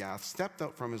champion from Gath, stepped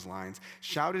out from his lines,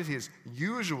 shouted his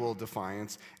usual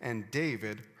defiance, and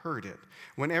David heard it.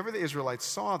 Whenever the Israelites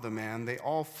saw the man, they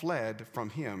all fled from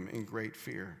him in great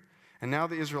fear. And now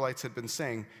the Israelites had been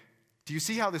saying, "Do you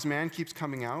see how this man keeps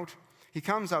coming out? He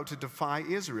comes out to defy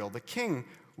Israel. The king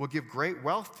will give great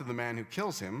wealth to the man who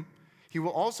kills him. He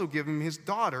will also give him his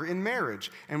daughter in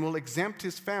marriage and will exempt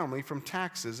his family from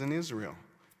taxes in Israel."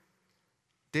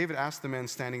 David asked the men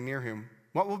standing near him,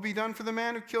 "What will be done for the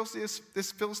man who kills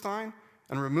this Philistine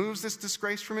and removes this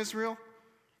disgrace from Israel?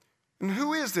 And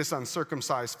who is this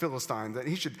uncircumcised Philistine that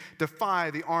he should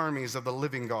defy the armies of the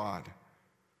living God?"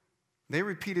 They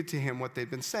repeated to him what they'd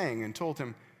been saying and told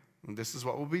him, "This is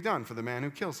what will be done for the man who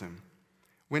kills him."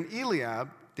 When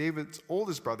Eliab, David's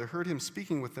oldest brother, heard him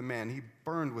speaking with the men, he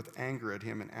burned with anger at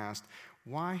him and asked,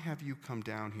 "Why have you come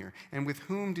down here? And with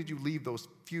whom did you leave those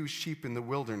few sheep in the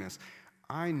wilderness?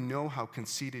 I know how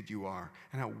conceited you are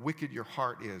and how wicked your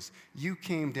heart is. You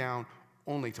came down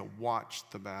only to watch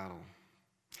the battle."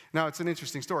 Now, it's an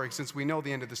interesting story. Since we know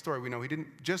the end of the story, we know he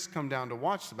didn't just come down to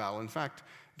watch the battle. In fact,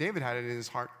 David had it in his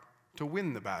heart to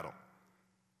win the battle.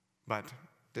 But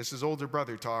this is older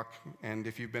brother talk, and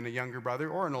if you've been a younger brother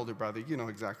or an older brother, you know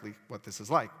exactly what this is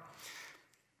like.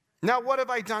 "Now, what have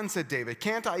I done?" said David.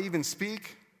 "Can't I even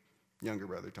speak?" Younger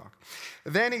brother talk.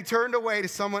 Then he turned away to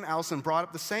someone else and brought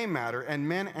up the same matter, and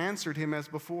men answered him as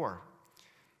before.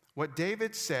 What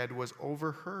David said was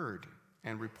overheard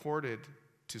and reported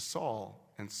to Saul,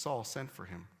 and Saul sent for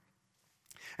him.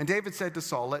 And David said to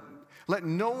Saul, let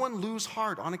no one lose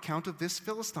heart on account of this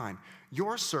Philistine.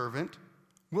 Your servant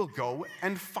will go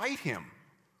and fight him."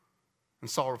 And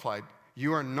Saul replied,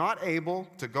 "You are not able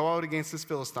to go out against this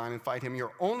Philistine and fight him.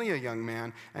 You're only a young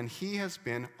man, and he has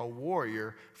been a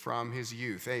warrior from his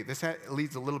youth." Hey, this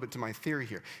leads a little bit to my theory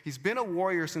here. He's been a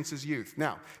warrior since his youth.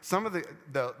 Now, some of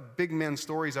the big men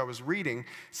stories I was reading,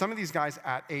 some of these guys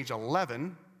at age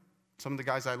 11, some of the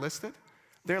guys I listed,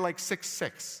 they're like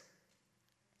 6'6".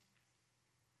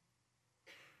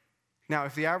 Now,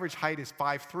 if the average height is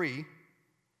 5'3",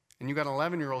 and you got an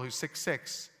 11-year-old who's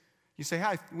 6'6", you say,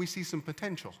 "Hi, we see some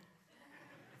potential."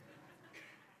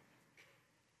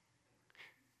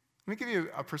 Let me give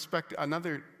you a perspective,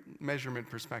 another measurement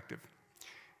perspective.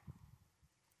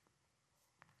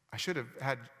 I should have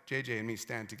had JJ and me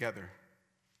stand together.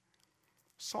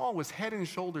 Saul was head and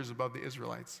shoulders above the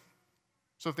Israelites.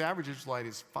 So if the average Israelite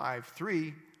is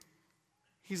 5'3",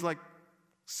 he's like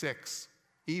 6,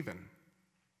 even,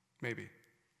 maybe.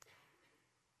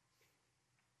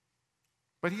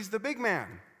 But he's the big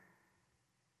man.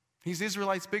 He's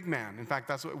Israelites' big man. In fact,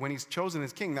 that's what, when he's chosen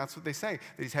as king, that's what they say,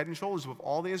 that he's head and shoulders with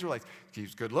all the Israelites.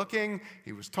 He's good looking,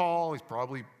 he was tall, he's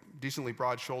probably decently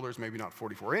broad shoulders, maybe not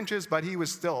 44 inches, but he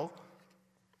was the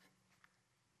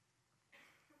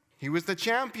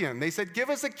champion. They said,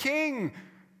 "Give us a king."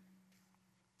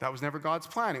 That was never God's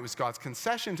plan. It was God's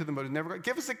concession to them, but it never,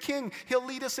 "Give us a king, he'll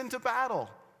lead us into battle."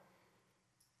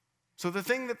 So the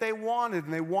thing that they wanted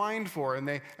and they whined for and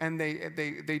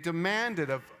they demanded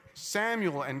of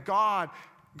Samuel and God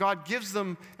God gives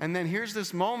them, and then here's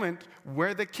this moment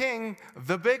where the king,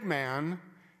 the big man,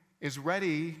 is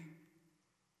ready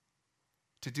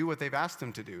to do what they've asked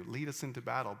him to do, lead us into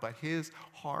battle. But his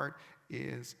heart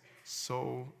is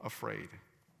so afraid.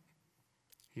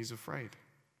 He's afraid.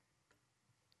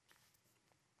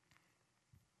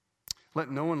 Let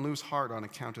no one lose heart on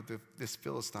account of this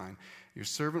Philistine. Your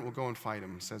servant will go and fight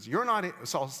him.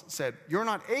 Saul said, you're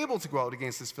not able to go out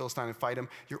against this Philistine and fight him.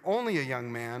 You're only a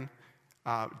young man.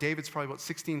 David's probably about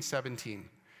 16, 17.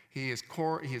 He's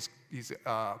coronated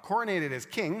as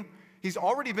king. He's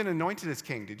already been anointed as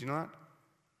king. Did you know that?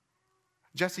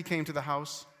 Jesse came to the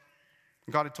house.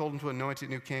 God had told him to anoint a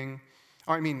new king.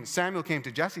 Samuel came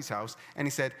to Jesse's house, and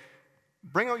he said,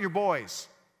 bring out your boys.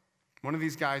 One of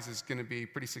these guys is going to be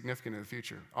pretty significant in the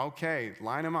future. Okay,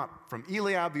 line them up. From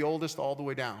Eliab, the oldest, all the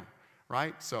way down.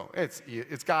 Right? So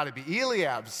it's got to be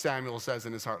Eliab, Samuel says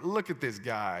in his heart. Look at this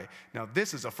guy. Now,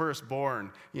 this is a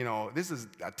firstborn. This is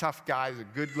a tough guy. He's a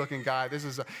good-looking guy.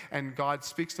 And God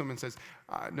speaks to him and says,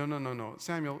 no.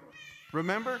 Samuel,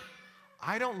 remember,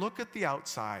 I don't look at the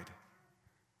outside.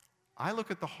 I look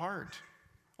at the heart.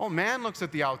 Oh, man looks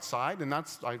at the outside, and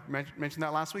I mentioned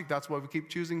that last week. That's why we keep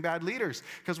choosing bad leaders,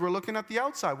 because we're looking at the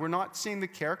outside. We're not seeing the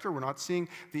character. We're not seeing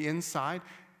the inside.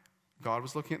 God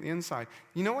was looking at the inside.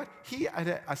 You know what? He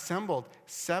had assembled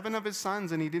 7 of his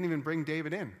sons, and he didn't even bring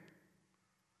David in.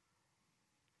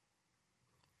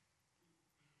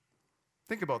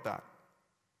 Think about that.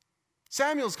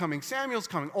 Samuel's coming.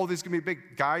 Oh, this is going to be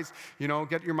big. Guys,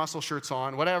 get your muscle shirts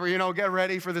on, whatever, get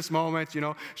ready for this moment,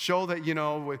 show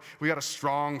that, we got a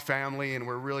strong family and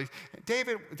we're really,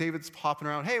 David's popping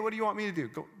around. Hey, what do you want me to do?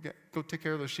 Go take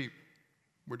care of those sheep.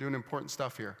 We're doing important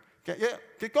stuff here.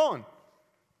 Get going.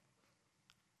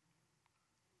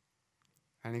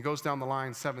 And he goes down the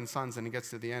line, 7 sons, and he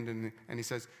gets to the end and he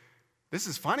says, this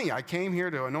is funny. I came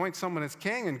here to anoint someone as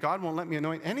king and God won't let me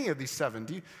anoint any of these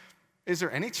 7. Is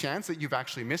there any chance that you've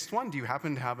actually missed one? Do you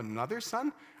happen to have another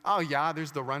son? Oh, yeah,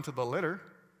 there's the runt of the litter.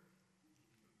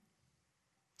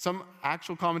 Some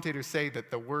actual commentators say that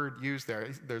the word used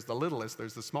there's the littlest,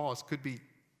 there's the smallest, could be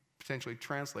potentially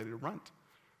translated runt.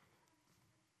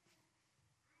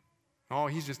 Oh,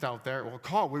 he's just out there.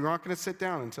 Well, we're not going to sit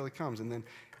down until he comes. And then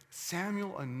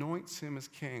Samuel anoints him as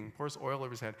king, pours oil over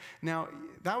his head. Now,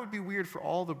 that would be weird for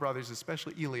all the brothers,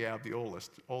 especially Eliab, the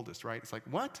oldest, right? It's like,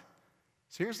 what?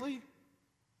 Seriously?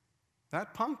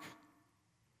 That punk?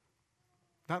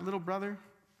 That little brother?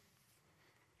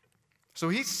 So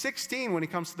he's 16 when he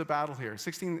comes to the battle here.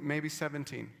 16, maybe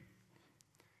 17.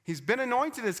 He's been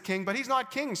anointed as king, but he's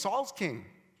not king. Saul's king.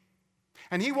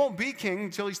 And he won't be king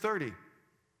until he's 30.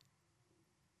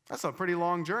 That's a pretty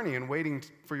long journey in waiting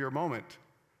for your moment,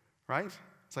 right?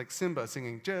 It's like Simba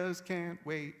singing, just can't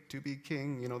wait to be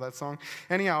king. You know that song?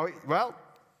 Anyhow,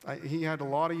 he had a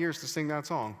lot of years to sing that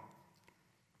song,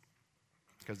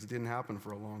 because it didn't happen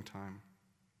for a long time.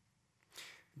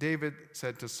 David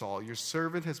said to Saul, your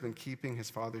servant has been keeping his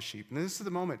father's sheep. And this is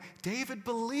the moment. David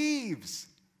believes.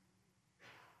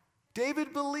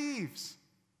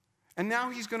 And now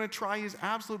he's going to try his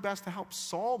absolute best to help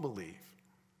Saul believe,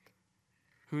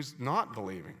 who's not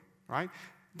believing, right?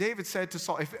 David said to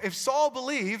Saul, if Saul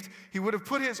believed, he would have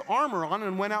put his armor on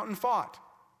and went out and fought.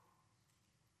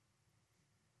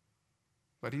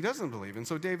 But he doesn't believe. And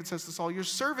so David says to Saul, your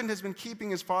servant has been keeping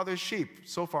his father's sheep.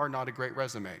 So far, not a great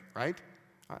resume, right?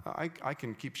 I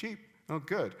can keep sheep. Oh,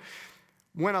 good.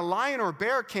 When a lion or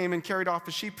bear came and carried off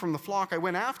a sheep from the flock, I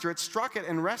went after it, struck it,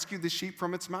 and rescued the sheep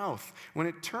from its mouth. When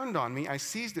it turned on me, I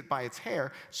seized it by its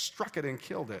hair, struck it, and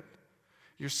killed it.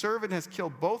 Your servant has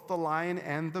killed both the lion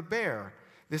and the bear.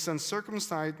 This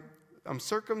uncircumcised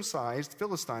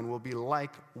Philistine will be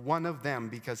like one of them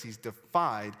because he's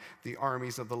defied the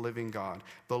armies of the living God.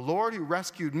 The Lord who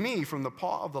rescued me from the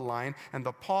paw of the lion and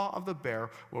the paw of the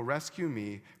bear will rescue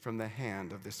me from the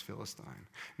hand of this Philistine.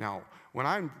 Now, when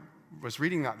I was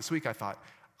reading that this week, I thought,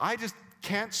 I just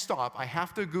can't stop. I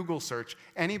have to Google search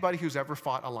anybody who's ever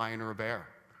fought a lion or a bear.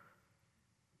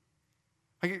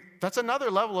 That's another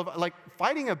level of,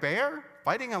 fighting a bear,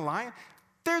 fighting a lion.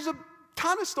 There's a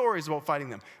ton of stories about fighting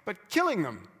them, but killing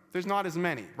them, there's not as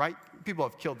many, right? People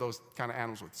have killed those kind of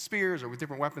animals with spears or with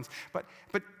different weapons, but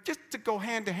just to go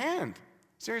hand to hand,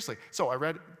 seriously. So I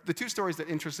read the 2 stories that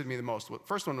interested me the most. The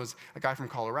first one was a guy from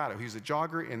Colorado. He was a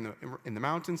jogger in the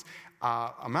mountains.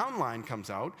 A mountain lion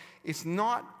comes out. It's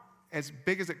not as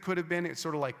big as it could have been. It's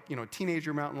sort of like, a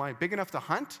teenager mountain lion, big enough to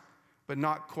hunt, but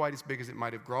not quite as big as it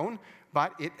might have grown.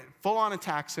 But it full-on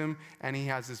attacks him, and he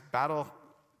has this battle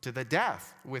to the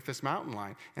death with this mountain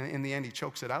lion. And in the end, he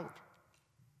chokes it out.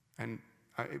 And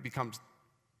it becomes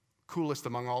coolest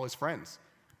among all his friends,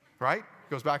 right?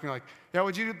 Goes back and like, yeah,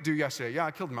 what'd you do yesterday? Yeah,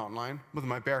 I killed a mountain lion with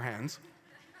my bare hands.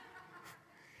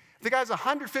 The guy's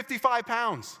 155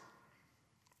 pounds.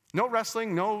 No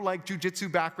wrestling, no like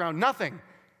jujitsu background, nothing.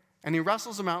 And he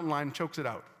wrestles a mountain lion and chokes it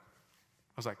out.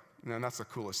 I was like, man, that's the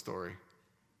coolest story.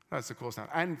 That's the coolest thing.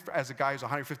 And as a guy who's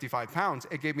 155 pounds,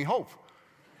 it gave me hope.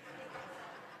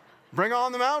 Bring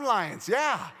on the mountain lions.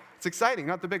 Yeah, it's exciting.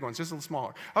 Not the big ones, just a little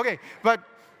smaller. Okay, but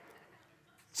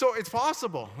so it's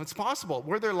possible. It's possible.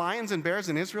 Were there lions and bears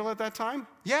in Israel at that time?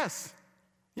 Yes.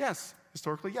 Yes.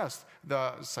 Historically, yes.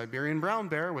 The Siberian brown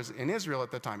bear was in Israel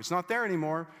at that time. It's not there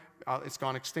anymore. It's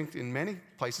gone extinct in many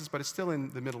places, but it's still in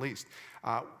the Middle East.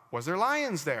 Was there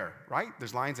lions there, right?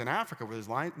 There's lions in Africa where there's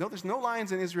lions. No, there's no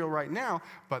lions in Israel right now,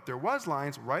 but there was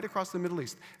lions right across the Middle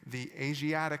East. The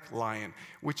Asiatic lion,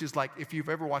 which is like, if you've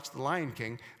ever watched The Lion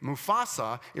King,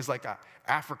 Mufasa is like an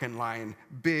African lion,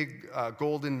 big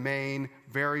golden mane,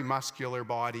 very muscular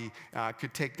body,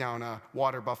 could take down a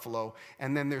water buffalo.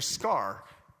 And then there's Scar,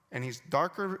 and he's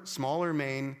darker, smaller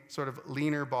mane, sort of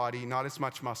leaner body, not as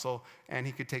much muscle, and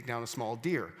he could take down a small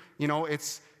deer. You know,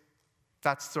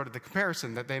 that's sort of the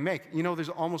comparison that they make. You know, there's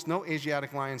almost no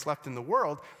Asiatic lions left in the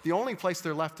world. The only place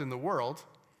they're left in the world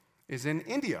is in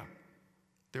India.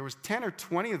 There was 10 or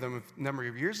 20 of them a number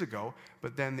of years ago,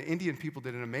 but then the Indian people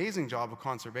did an amazing job of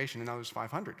conservation, and now there's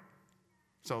 500.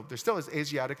 So there still is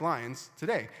Asiatic lions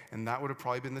today, and that would have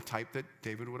probably been the type that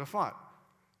David would have fought.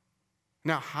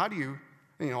 Now, how do you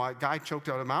know, a guy choked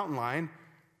out a mountain lion.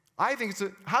 I think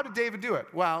how did David do it?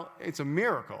 Well, it's a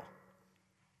miracle.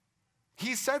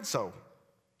 He said so.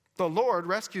 The Lord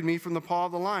rescued me from the paw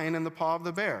of the lion and the paw of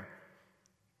the bear.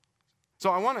 So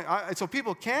so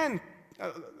people can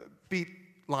beat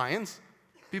lions.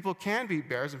 People can beat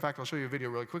bears. In fact, I'll show you a video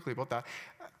really quickly about that.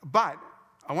 But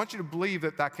I want you to believe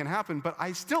that that can happen. But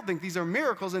I still think these are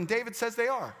miracles, and David says they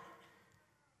are.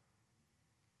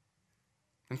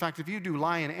 In fact, if you do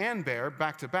lion and bear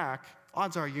back to back,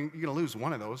 odds are you're going to lose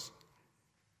one of those.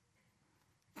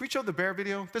 Can we show the bear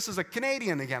video? This is a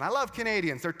Canadian again. I love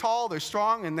Canadians. They're tall, they're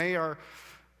strong, and they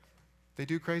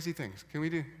do crazy things. Can we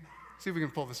see if we can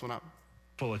pull this one up?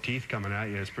 Full of teeth coming at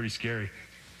you. It's pretty scary.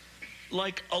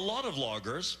 Like a lot of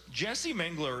loggers, Jesse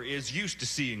Mengler is used to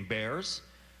seeing bears,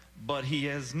 but he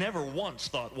has never once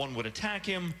thought one would attack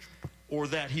him or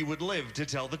that he would live to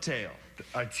tell the tale.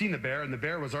 I'd seen the bear, and the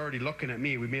bear was already looking at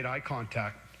me. We made eye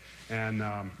contact, and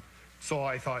so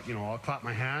I thought, you know, I'll clap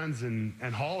my hands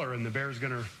and holler, and the bear's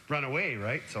going to run away,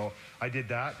 right? So I did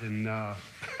that, and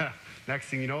next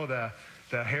thing you know,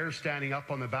 the hair's standing up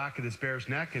on the back of this bear's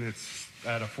neck, and it's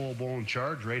at a full-blown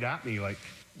charge right at me. Like,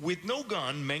 with no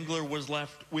gun, Mengler was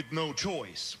left with no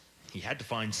choice. He had to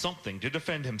find something to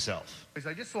defend himself.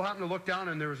 I just so happened to look down,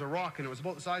 and there was a rock, and it was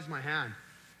about the size of my hand.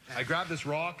 I grabbed this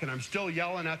rock, and I'm still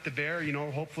yelling at the bear, you know,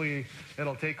 hopefully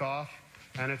it'll take off.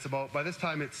 And it's about, by this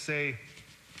time, it's, say,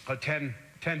 10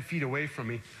 feet away from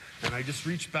me. And I just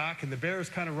reached back, and the bear is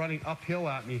kind of running uphill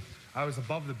at me. I was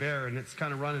above the bear, and it's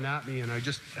kind of running at me, and I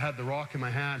just had the rock in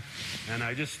my hand. And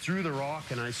I just threw the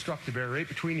rock, and I struck the bear right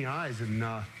between the eyes. And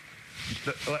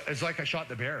it's like I shot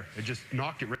the bear. It just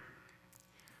knocked it right.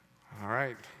 All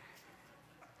right.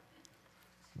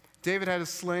 David had a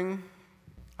sling.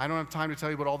 I don't have time to tell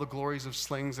you about all the glories of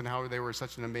slings and how they were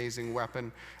such an amazing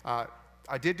weapon. I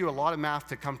did do a lot of math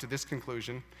to come to this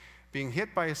conclusion. Being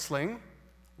hit by a sling,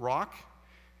 rock,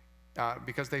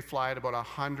 because they fly at about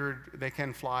 100, they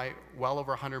can fly well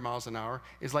over 100 miles an hour,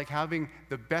 is like having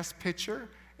the best pitcher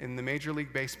in the Major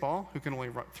League Baseball, who can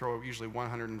only throw usually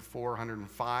 104,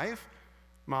 105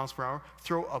 miles per hour,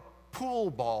 throw a pool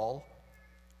ball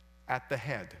at the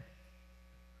head.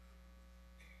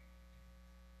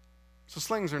 So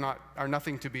slings are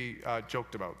nothing to be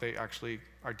joked about. They actually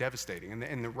are devastating. And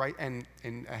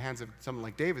in the hands of someone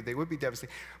like David, they would be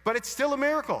devastating. But it's still a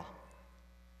miracle.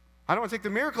 I don't want to take the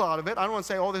miracle out of it. I don't want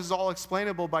to say, oh, this is all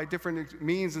explainable by different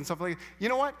means and stuff like that. You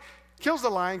know what? Kills the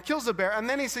lion, kills the bear, and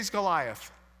then he sees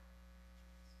Goliath.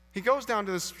 He goes down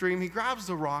to the stream, he grabs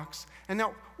the rocks, and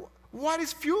now what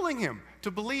is fueling him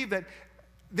to believe that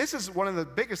this is one of the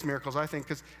biggest miracles, I think,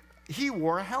 because he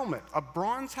wore a helmet, a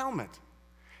bronze helmet.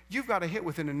 You've got to hit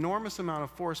with an enormous amount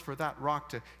of force for that rock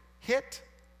to hit.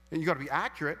 And you've got to be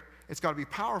accurate. It's got to be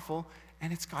powerful.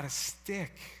 And it's got to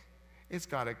stick. It's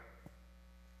got to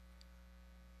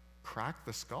crack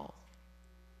the skull.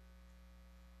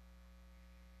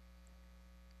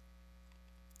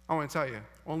 I want to tell you,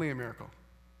 only a miracle.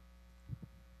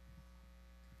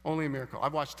 Only a miracle.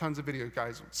 I've watched tons of videos,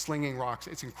 guys, slinging rocks.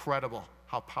 It's incredible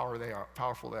how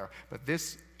powerful they are. But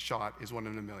this shot is 1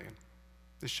 in a million.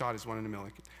 This shot is 1 in a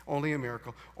million. Only a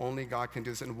miracle. Only God can do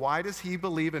this. And why does he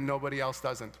believe and nobody else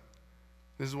doesn't?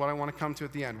 This is what I want to come to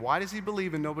at the end. Why does he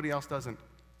believe and nobody else doesn't?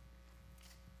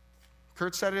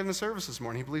 Kurt said it in the service this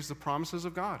morning. He believes the promises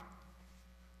of God.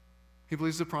 He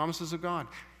believes the promises of God.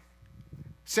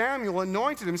 Samuel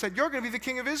anointed him and said, you're going to be the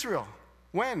king of Israel.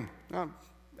 When?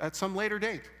 At some later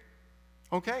date.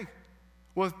 Okay.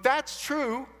 Well, if that's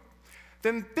true,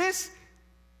 then this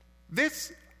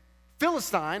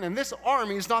Philistine and this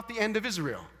army is not the end of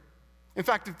Israel. In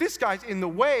fact, if this guy's in the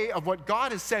way of what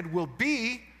God has said will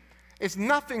be, it's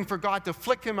nothing for God to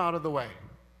flick him out of the way.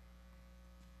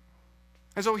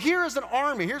 And so here is an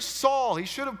army. Here's Saul. He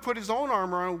should have put his own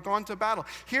armor on and gone to battle.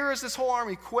 Here is this whole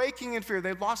army quaking in fear.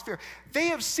 They've lost fear. They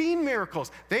have seen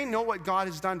miracles. They know what God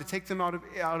has done to take them out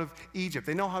of Egypt.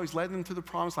 They know how he's led them to the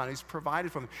promised land. He's provided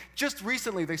for them. Just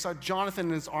recently, they saw Jonathan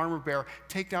and his armor bearer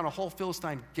take down a whole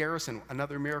Philistine garrison,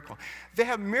 another miracle. They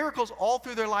have miracles all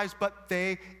through their lives, but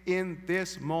they, in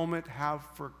this moment, have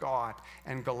forgot.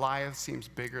 And Goliath seems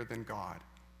bigger than God.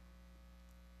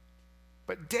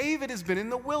 But David has been in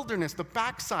the wilderness, the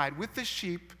backside, with the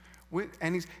sheep,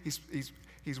 and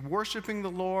he's worshiping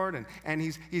the Lord, and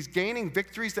he's gaining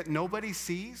victories that nobody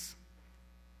sees.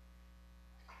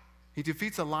 He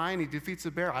defeats a lion, he defeats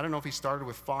a bear. I don't know if he started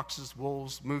with foxes,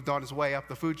 wolves, moved on his way up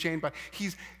the food chain, but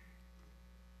he's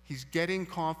getting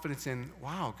confidence in,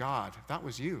 wow, God, that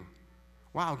was you.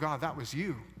 Wow, God, that was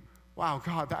you. Wow,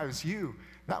 God, that was you.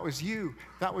 That was you.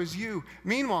 That was you.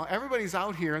 Meanwhile, everybody's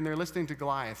out here and they're listening to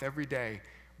Goliath every day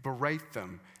berate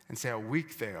them and say how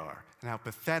weak they are and how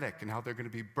pathetic and how they're going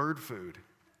to be bird food.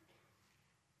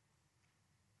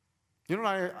 You know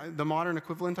what the modern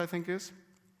equivalent, I think, is?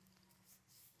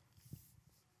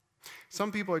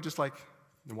 Some people are just like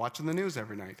watching the news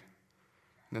every night.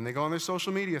 And then they go on their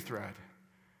social media thread.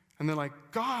 And they're like,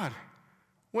 God,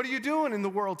 what are you doing in the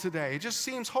world today? It just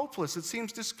seems hopeless. It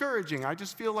seems discouraging. I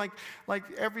just feel like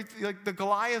the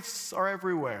Goliaths are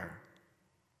everywhere.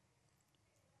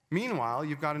 Meanwhile,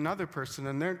 you've got another person,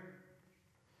 and they're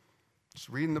just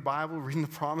reading the Bible, reading the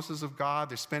promises of God.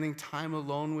 They're spending time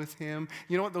alone with him.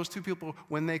 You know what? Those two people,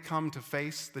 when they come to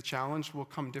face the challenge, will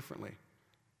come differently.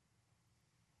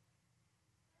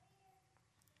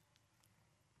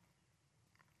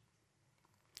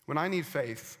 When I need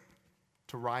faith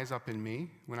to rise up in me,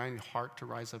 when I need heart to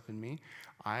rise up in me,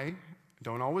 I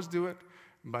don't always do it,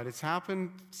 but it's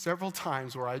happened several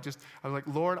times where I'm like,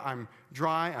 Lord, I'm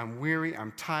dry, I'm weary,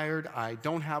 I'm tired, I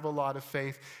don't have a lot of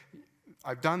faith.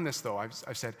 I've done this though. I've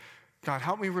said, God,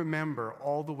 help me remember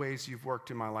all the ways you've worked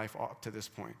in my life up to this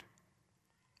point.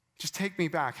 Just take me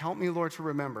back. Help me, Lord, to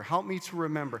remember. Help me to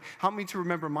remember. Help me to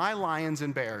remember my lions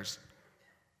and bears.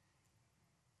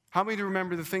 Help me to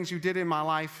remember the things you did in my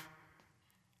life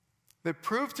that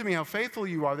proved to me how faithful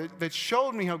you are, that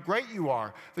showed me how great you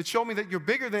are, that showed me that you're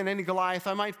bigger than any Goliath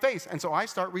I might face. And so I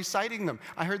start reciting them.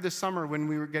 I heard this summer when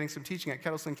we were getting some teaching at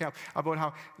Kettleston Camp about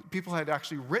how people had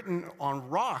actually written on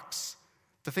rocks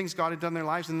the things God had done in their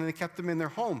lives, and then they kept them in their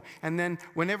home. And then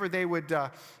whenever they would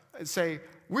say,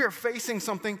 we're facing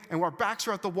something, and our backs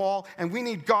are at the wall, and we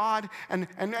need God, and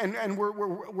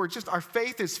we're just, our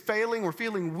faith is failing, we're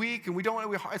feeling weak, and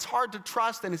it's hard to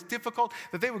trust, and it's difficult,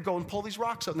 that they would go and pull these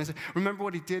rocks out, and they say, remember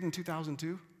what he did in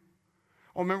 2002?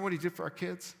 Oh, remember what he did for our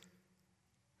kids?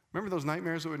 Remember those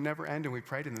nightmares that would never end, and we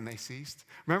prayed, and then they ceased?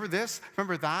 Remember this?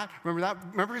 Remember that? Remember that?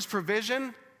 Remember his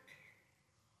provision?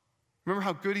 Remember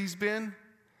how good he's been?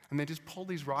 And they just pulled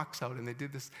these rocks out, and they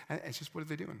did this, and it's just, what are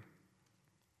they doing?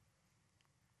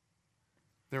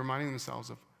 They're reminding themselves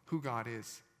of who God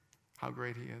is, how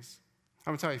great he is.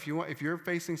 I'm going to tell you, if you're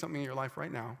facing something in your life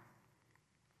right now,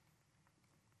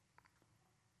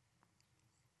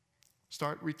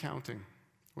 start recounting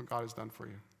what God has done for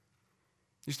you.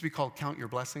 It used to be called Count Your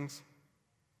Blessings.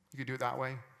 You could do it that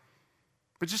way.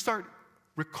 But just start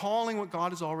recalling what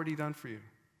God has already done for you.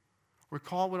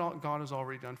 Recall what God has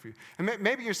already done for you. And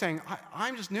maybe you're saying,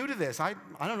 I'm just new to this. I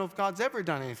don't know if God's ever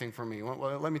done anything for me.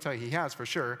 Well, let me tell you, he has for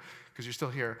sure, because you're still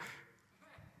here.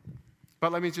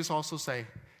 But let me just also say,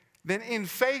 then in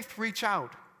faith, reach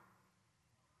out.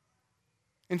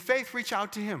 In faith, reach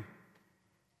out to him.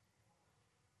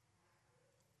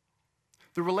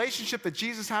 The relationship that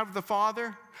Jesus had with the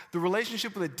Father, the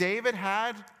relationship that David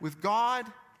had with God,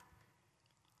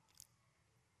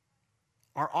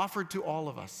 are offered to all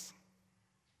of us.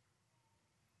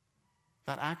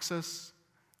 That access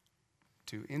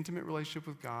to intimate relationship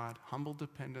with God, humble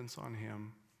dependence on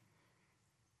him,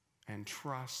 and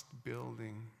trust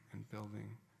building and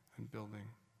building and building.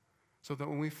 So that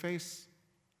when we face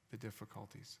the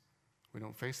difficulties, we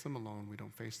don't face them alone, we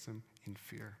don't face them in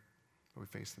fear, but we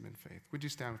face them in faith. Would you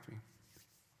stand with me?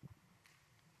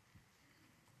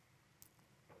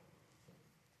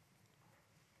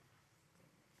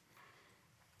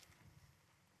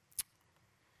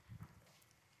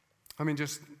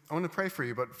 I want to pray for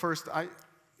you, but first,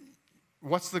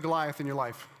 what's the Goliath in your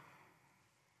life?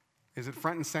 Is it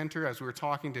front and center as we were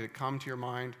talking? Did it come to your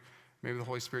mind? Maybe the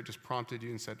Holy Spirit just prompted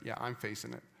you and said, yeah, I'm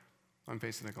facing it. I'm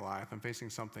facing a Goliath. I'm facing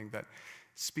something that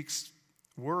speaks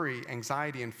worry,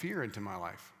 anxiety, and fear into my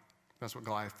life. That's what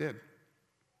Goliath did.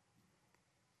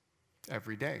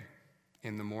 Every day,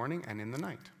 in the morning and in the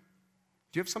night.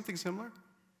 Do you have something similar?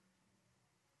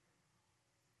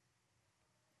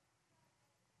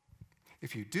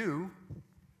 If you do,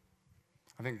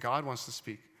 I think God wants to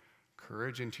speak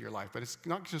courage into your life. But it's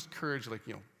not just courage like,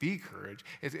 be courage.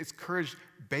 It's courage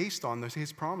based on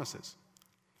his promises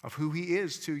of who he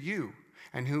is to you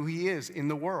and who he is in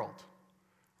the world.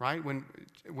 Right?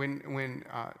 When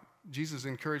Jesus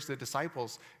encouraged the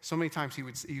disciples, so many times he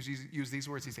would use these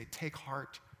words. He'd say, take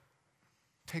heart.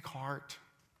 Take heart.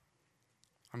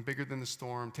 I'm bigger than the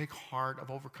storm. Take heart. I've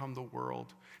overcome the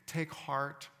world. Take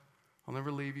heart. I'll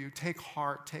never leave you. Take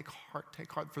heart, take heart,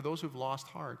 take heart. For those who've lost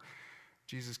heart,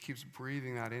 Jesus keeps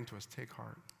breathing that into us. Take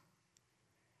heart.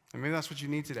 And maybe that's what you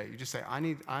need today. You just say, I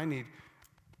need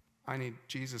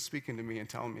Jesus speaking to me and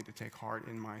telling me to take heart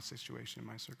in my situation, in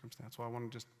my circumstance. Well, I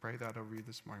want to just pray that over you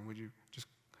this morning. Would you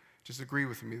just agree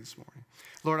with me this morning?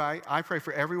 Lord, I pray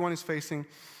for everyone who's facing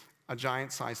a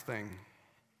giant-sized thing.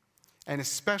 And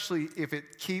especially if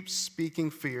it keeps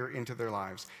speaking fear into their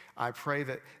lives. I pray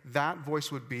that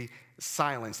voice would be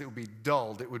silenced. It would be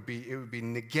dulled. It would be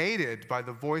negated by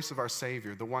the voice of our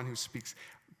Savior, the one who speaks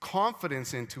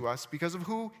confidence into us because of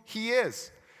who he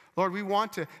is. Lord, we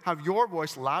want to have your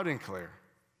voice loud and clear.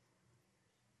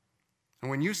 And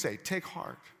when you say, take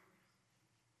heart,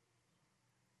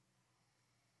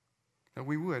 that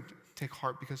we would take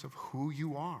heart because of who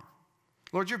you are.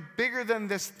 Lord, you're bigger than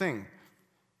this thing.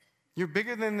 You're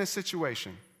bigger than this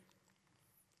situation.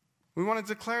 We want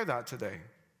to declare that today.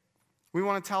 We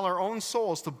want to tell our own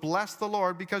souls to bless the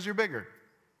Lord because you're bigger.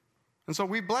 And so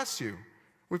we bless you.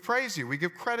 We praise you. We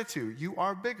give credit to you. You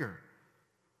are bigger.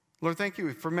 Lord, thank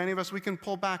you. For many of us, we can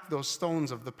pull back those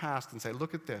stones of the past and say,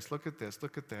 look at this, look at this,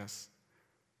 look at this.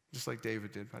 Just like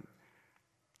David did. But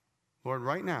Lord,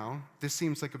 right now, this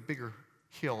seems like a bigger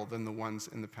hill than the ones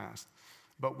in the past.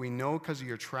 But we know because of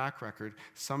your track record,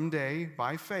 someday,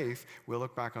 by faith, we'll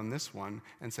look back on this one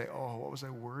and say, oh, what was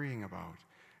I worrying about?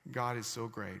 God is so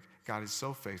great. God is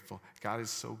so faithful. God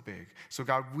is so big. So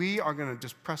God, we are going to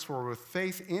just press forward with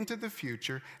faith into the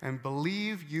future and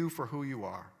believe you for who you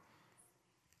are.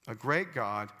 A great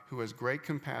God who has great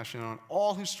compassion on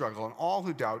all who struggle, on all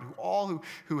who doubt, all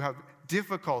who have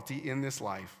difficulty in this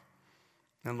life.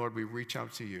 And Lord, we reach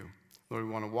out to you. Lord, we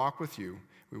want to walk with you.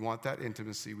 We want that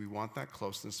intimacy. We want that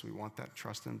closeness. We want that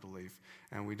trust and belief.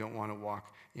 And we don't want to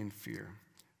walk in fear.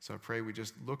 So I pray we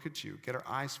just look at you, get our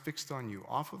eyes fixed on you,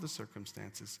 off of the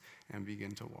circumstances, and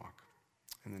begin to walk.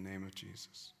 In the name of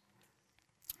Jesus.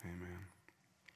 Amen.